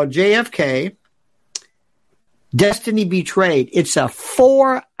 It's called JFK, Destiny Betrayed. It's a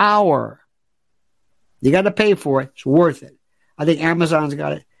 4-hour. You got to pay for it. It's worth it. I think Amazon's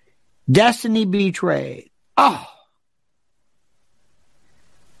got it. Destiny Betrayed. Oh.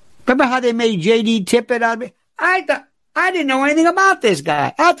 Remember how they made J.D. Tippett out of me? I didn't know anything about this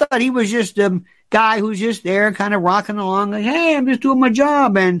guy. I thought he was just a guy who's just there kind of rocking along like, hey, I'm just doing my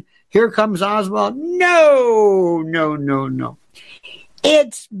job. And here comes Oswald. No.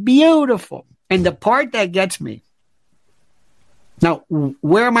 It's beautiful. And the part that gets me. Now,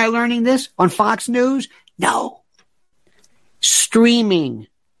 where am I learning this? On Fox News? No. Streaming.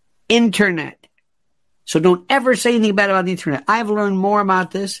 Internet. So don't ever say anything bad about the internet. I've learned more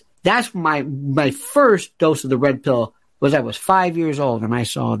about this. That's my first dose of the red pill was I was 5 years old and I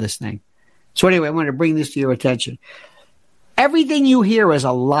saw this thing. So anyway, I want to bring this to your attention. Everything you hear is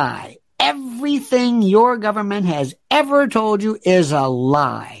a lie. Everything your government has ever told you is a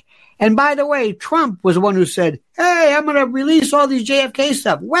lie. And by the way, Trump was the one who said, hey, I'm going to release all these JFK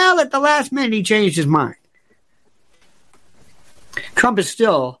stuff. Well, at the last minute, he changed his mind. Trump is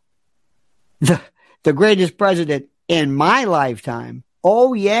still the greatest president in my lifetime.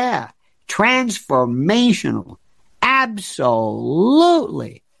 Oh, yeah. Transformational.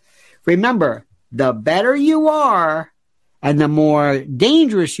 Absolutely. Remember, the better you are and the more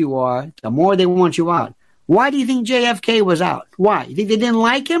dangerous you are, the more they want you out. Why do you think JFK was out? Why? You think they didn't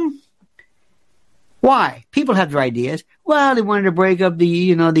like him? Why? People have their ideas. Well, they wanted to break up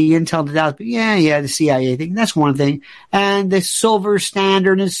the Intel to Dallas. Yeah, the CIA thing. That's one thing. And the silver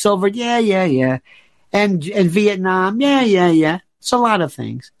standard and silver. Yeah. And Vietnam. Yeah. It's a lot of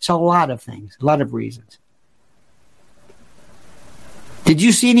things. A lot of reasons. Did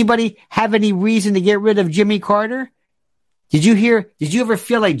you see anybody have any reason to get rid of Jimmy Carter? Did you ever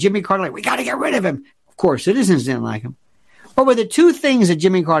feel like Jimmy Carter, like, we got to get rid of him? Of course, citizens didn't like him. What were the two things that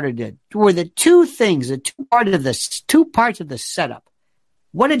Jimmy Carter did? Two parts of the setup.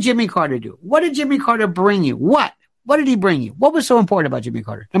 What did Jimmy Carter do? What did Jimmy Carter bring you? What did he bring you? What was so important about Jimmy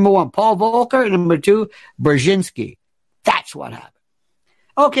Carter? Number one, Paul Volcker. And number two, Brzezinski. That's what happened.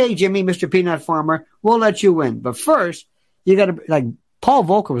 Okay, Jimmy, Mr. Peanut Farmer, we'll let you win. But first, you got to, Paul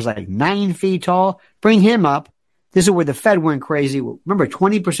Volcker was 9 feet tall. Bring him up. This is where the Fed went crazy. Remember,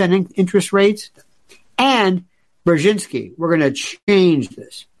 20% interest rates? And Brzezinski, we're going to change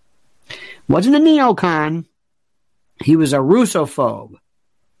this. Wasn't a neocon. He was a Russophobe.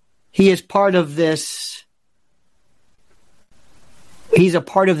 He is part of this. He's a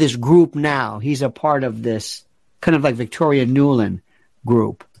part of this group now. He's a part of this kind of like Victoria Nuland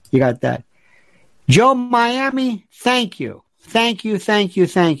group. You got that? Joe Miami, thank you. Thank you.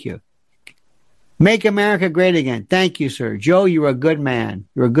 Make America great again. Thank you, sir. Joe, you're a good man.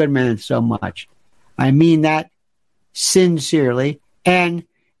 You're a good man so much. I mean that sincerely. And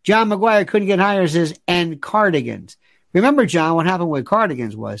John McGuire couldn't get higher, says, and cardigans. Remember, John, what happened with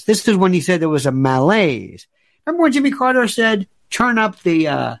cardigans was, this is when he said there was a malaise. Remember when Jimmy Carter said, turn up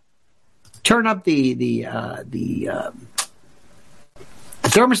the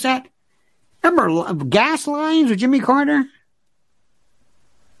thermostat? Remember gas lines with Jimmy Carter?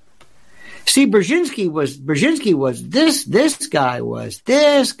 See, Brzezinski was this guy was,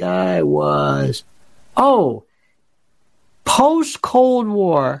 post-Cold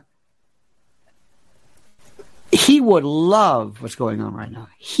War, he would love what's going on right now.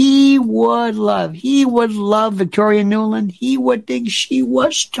 He would love Victoria Nuland. He would think she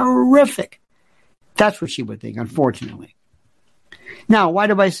was terrific. That's what she would think, unfortunately. Now, why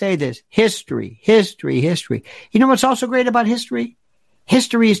do I say this? History. You know what's also great about history?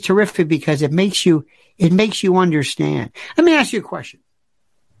 History is terrific because it makes you understand. Let me ask you a question.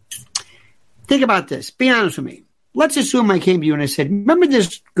 Think about this. Be honest with me. Let's assume I came to you and I said, remember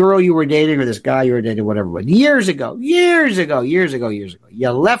this girl you were dating or this guy you were dating, whatever it was, years ago. You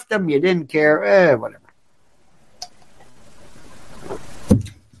left them, you didn't care, whatever.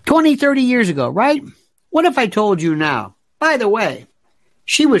 20, 30 years ago, right? What if I told you now, by the way,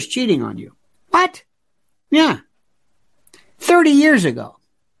 she was cheating on you? What? Yeah. 30 years ago.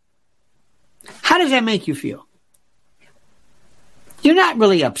 How does that make you feel? You're not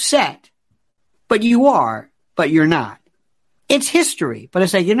really upset, but you are, but you're not. It's history, but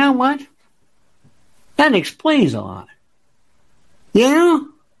it's like, you know what? That explains a lot. You know?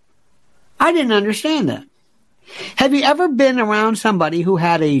 I didn't understand that. Have you ever been around somebody who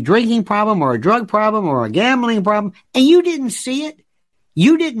had a drinking problem or a drug problem or a gambling problem and you didn't see it?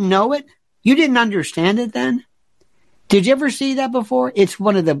 You didn't know it? You didn't understand it then? Did you ever see that before? It's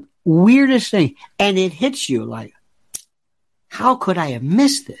one of the weirdest things. And it hits you like, how could I have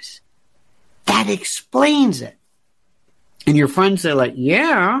missed this? That explains it. And your friends say like,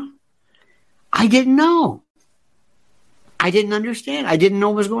 yeah, I didn't know. I didn't understand. I didn't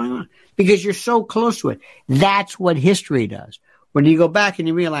know what was going on because you're so close to it. That's what history does. When you go back and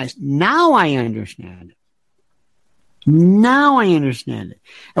you realize, now I understand it. Now I understand it.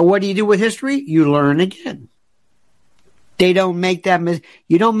 And what do you do with history? You learn again. You don't make that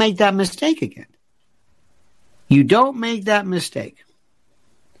mistake again. You don't make that mistake.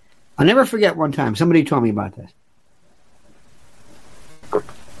 I'll never forget one time somebody told me about this.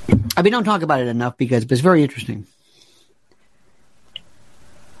 We don't talk about it enough because it's very interesting.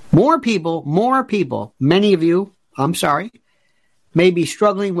 More people, many of you, I'm sorry, may be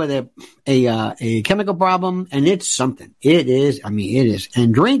struggling with a chemical problem, and it's something. It is.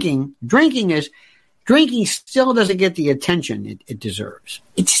 And drinking still doesn't get the attention it deserves.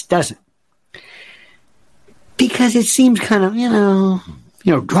 It just doesn't. Because it seems kind of,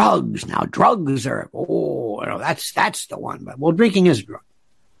 drugs. Now, drugs are, that's the one. But, drinking is a drug.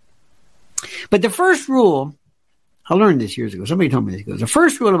 But the first rule, I learned this years ago. Somebody told me this. The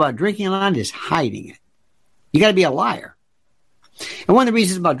first rule about drinking a lot is hiding it. You got to be a liar. And one of the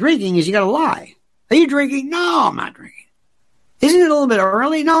reasons about drinking is you got to lie. Are you drinking? No, I'm not drinking. Isn't it a little bit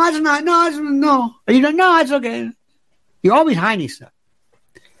early? No, it's not. No. Are you? No, it's okay. You're always hiding stuff.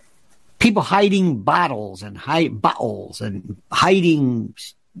 People hiding bottles and hiding.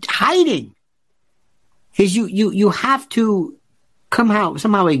 Because you have to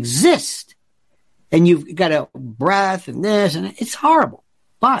somehow exist. And you've got a breath and this, and it's horrible.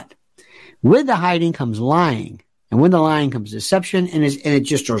 But with the hiding comes lying. And with the lying comes deception, and it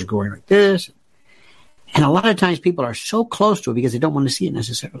just starts going like this. And a lot of times people are so close to it because they don't want to see it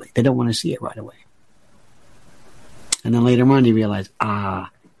necessarily. They don't want to see it right away. And then later on you realize,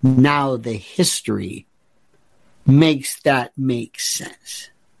 now the history makes that make sense.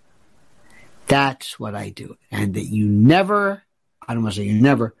 That's what I do. And that you never, I don't want to say you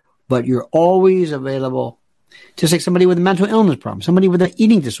never, but you're always available. Just like somebody with a mental illness problem, somebody with an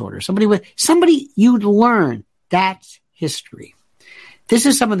eating disorder, somebody you'd learn. That's history. This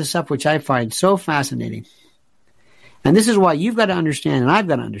is some of the stuff which I find so fascinating. And this is why you've got to understand, and I've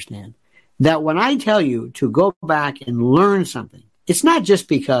got to understand, that when I tell you to go back and learn something, it's not just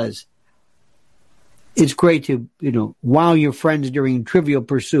because it's great to, wow your friends during Trivial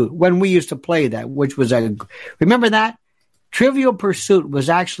Pursuit. When we used to play that, which was remember that? Trivial Pursuit was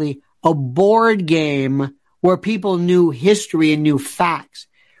actually a board game where people knew history and knew facts.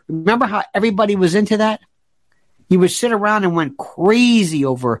 Remember how everybody was into that? You would sit around and went crazy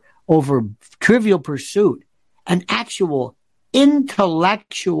over Trivial Pursuit, an actual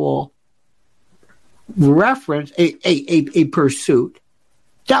intellectual reference, a pursuit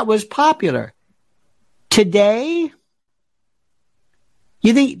that was popular. Today,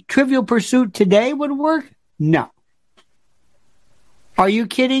 you think Trivial Pursuit today would work? No. Are you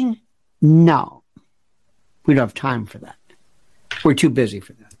kidding? No. We don't have time for that. We're too busy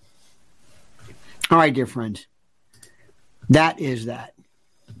for that. All right, dear friends. That is that.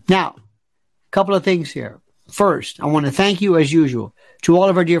 Now, a couple of things here. First, I want to thank you as usual to all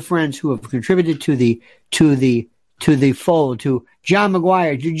of our dear friends who have contributed to the fold, to John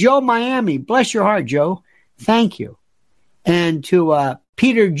McGuire, to Joe Miami. Bless your heart, Joe. Thank you. And to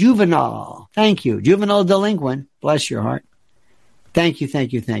Peter Juvenile. Thank you. Juvenile delinquent. Bless your heart. Thank you,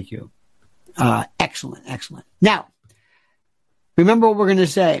 thank you, thank you. Excellent, excellent. Now, remember what we're going to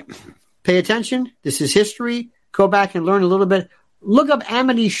say. Pay attention. This is history. Go back and learn a little bit. Look up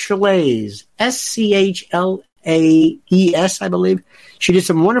Amity Shlaes, Schlaes, I believe. She did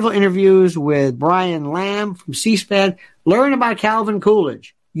some wonderful interviews with Brian Lamb from C-SPAN. Learn about Calvin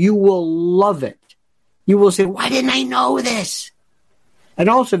Coolidge. You will love it. You will say, why didn't I know this? And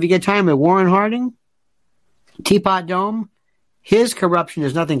also, if you get time with Warren Harding, Teapot Dome, his corruption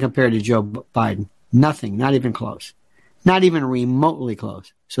is nothing compared to Joe Biden. Nothing. Not even close. Not even remotely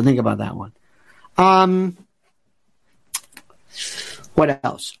close. So think about that one. What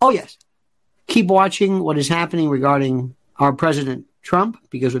else? Oh, yes. Keep watching what is happening regarding our President Trump,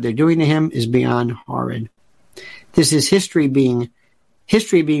 because what they're doing to him is beyond horrid. This is history being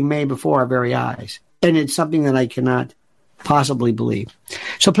made before our very eyes. And it's something that I cannot possibly believe.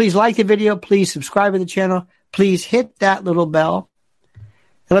 So please like the video. Please subscribe to the channel. Please hit that little bell.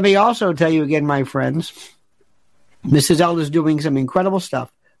 And let me also tell you again, my friends, Mrs. L is doing some incredible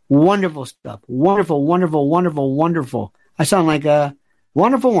stuff. Wonderful stuff. Wonderful, wonderful, wonderful, wonderful. I sound like a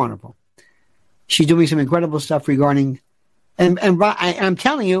wonderful, wonderful. She's doing some incredible stuff regarding, and I'm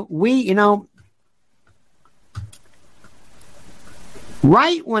telling you,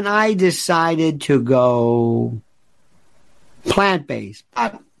 right when I decided to go plant-based,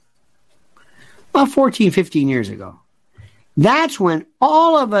 about 14, 15 years ago, that's when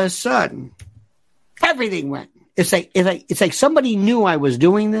all of a sudden everything went. It's like somebody knew I was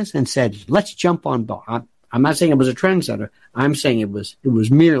doing this and said, let's jump on board. I'm not saying it was a trendsetter. I'm saying it was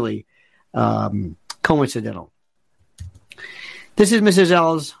merely coincidental. This is Mrs.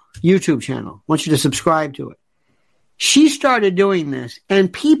 L's YouTube channel. I want you to subscribe to it. She started doing this,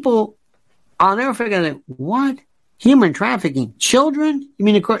 and people, I'll never forget it. What? Human trafficking? Children? You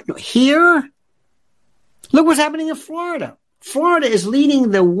mean here? Look what's happening in Florida. Florida is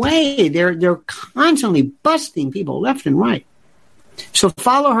leading the way. They're constantly busting people left and right. So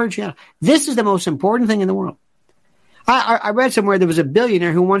follow her channel. This is the most important thing in the world. I read somewhere there was a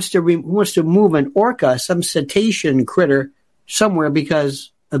billionaire who wants to move an orca, some cetacean critter, somewhere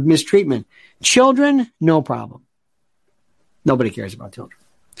because of mistreatment. Children, no problem. Nobody cares about children.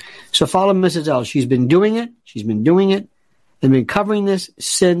 So follow Mrs. L. She's been doing it. And been covering this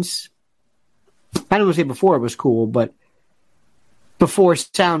since, I don't want to say before it was cool, but before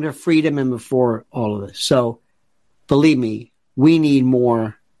Sound of Freedom and before all of this. So believe me, we need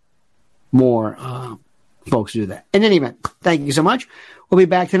more folks to do that. In any event, thank you so much. We'll be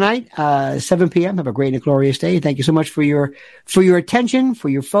back tonight, 7 p.m. Have a great and glorious day. Thank you so much for your attention, for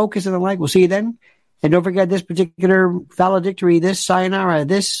your focus and the like. We'll see you then. And don't forget this particular valedictory, this sayonara,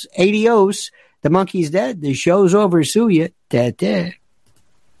 this adios. The monkey's dead. The show's over. Sue ya. Da-da.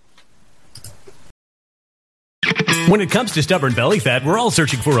 When it comes to stubborn belly fat, we're all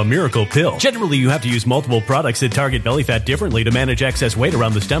searching for a miracle pill. Generally, you have to use multiple products that target belly fat differently to manage excess weight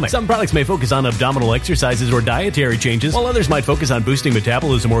around the stomach. Some products may focus on abdominal exercises or dietary changes, while others might focus on boosting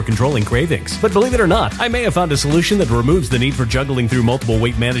metabolism or controlling cravings. But believe it or not, I may have found a solution that removes the need for juggling through multiple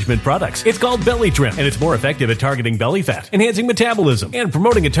weight management products. It's called Belly Trim, and it's more effective at targeting belly fat, enhancing metabolism, and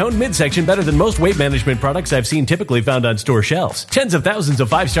promoting a toned midsection better than most weight management products I've seen typically found on store shelves. Tens of thousands of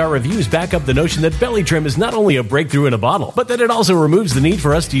 5-star reviews back up the notion that Belly Trim is not only a breakthrough in a bottle, but that it also removes the need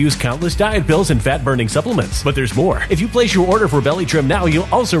for us to use countless diet pills and fat-burning supplements. But there's more. If you place your order for Belly Trim now,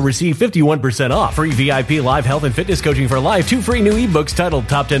 you'll also receive 51% off, free VIP live health and fitness coaching for life, 2 free new ebooks titled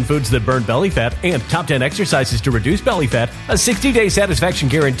Top 10 Foods That Burn Belly Fat and Top 10 Exercises to Reduce Belly Fat, a 60-day satisfaction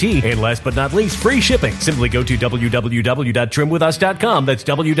guarantee, and last but not least, free shipping. Simply go to www.trimwithus.com. That's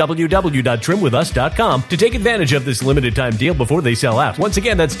www.trimwithus.com to take advantage of this limited time deal before they sell out. Once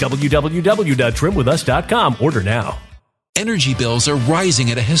again, that's www.trimwithus.com. Order now. Energy bills are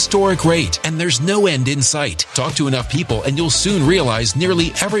rising at a historic rate, and there's no end in sight. Talk to enough people, and you'll soon realize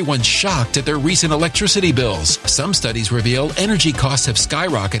nearly everyone's shocked at their recent electricity bills. Some studies reveal energy costs have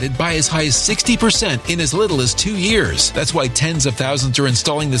skyrocketed by as high as 60% in as little as 2 years. That's why tens of thousands are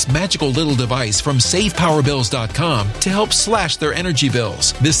installing this magical little device from SavePowerBills.com to help slash their energy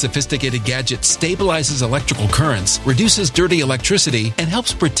bills. This sophisticated gadget stabilizes electrical currents, reduces dirty electricity, and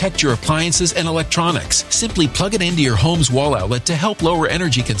helps protect your appliances and electronics. Simply plug it into your home's wall outlet to help lower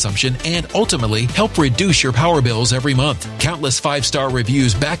energy consumption and ultimately help reduce your power bills every month. Countless 5-star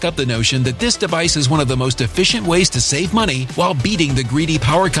reviews back up the notion that this device is one of the most efficient ways to save money while beating the greedy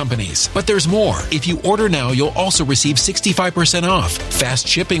power companies. But there's more. If you order now, you'll also receive 65% off, fast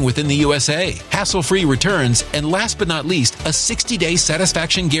shipping within the USA, hassle-free returns, and last but not least, a 60-day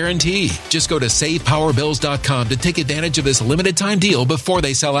satisfaction guarantee. Just go to SavePowerBills.com to take advantage of this limited time deal before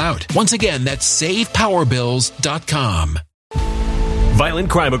they sell out. Once again, that's SavePowerBills.com. Violent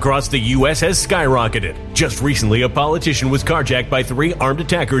crime across the U.S. has skyrocketed. Just recently, a politician was carjacked by 3 armed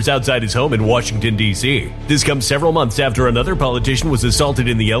attackers outside his home in Washington, D.C. This comes several months after another politician was assaulted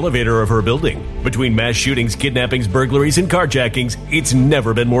in the elevator of her building. Between mass shootings, kidnappings, burglaries, and carjackings, it's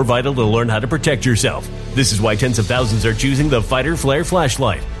never been more vital to learn how to protect yourself. This is why tens of thousands are choosing the Fighter Flare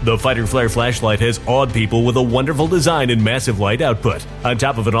flashlight. The Fighter Flare flashlight has awed people with a wonderful design and massive light output. On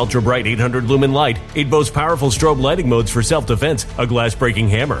top of an ultra-bright 800-lumen light, it boasts powerful strobe lighting modes for self-defense, a glass-breaking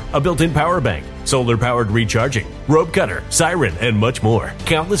hammer, a built-in power bank, solar-powered recharging, rope cutter, siren, and much more.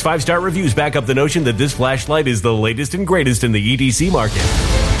 Countless 5-star reviews back up the notion that this flashlight is the latest and greatest in the EDC market.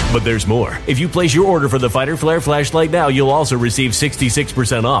 But there's more. If you place your order for the Fighter Flare flashlight now, you'll also receive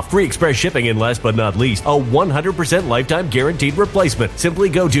 66% off, free express shipping, and last but not least, a 100% lifetime guaranteed replacement. Simply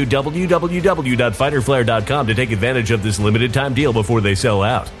go to www.fighterflare.com to take advantage of this limited time deal before they sell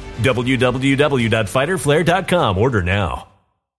out. www.fighterflare.com. Order now.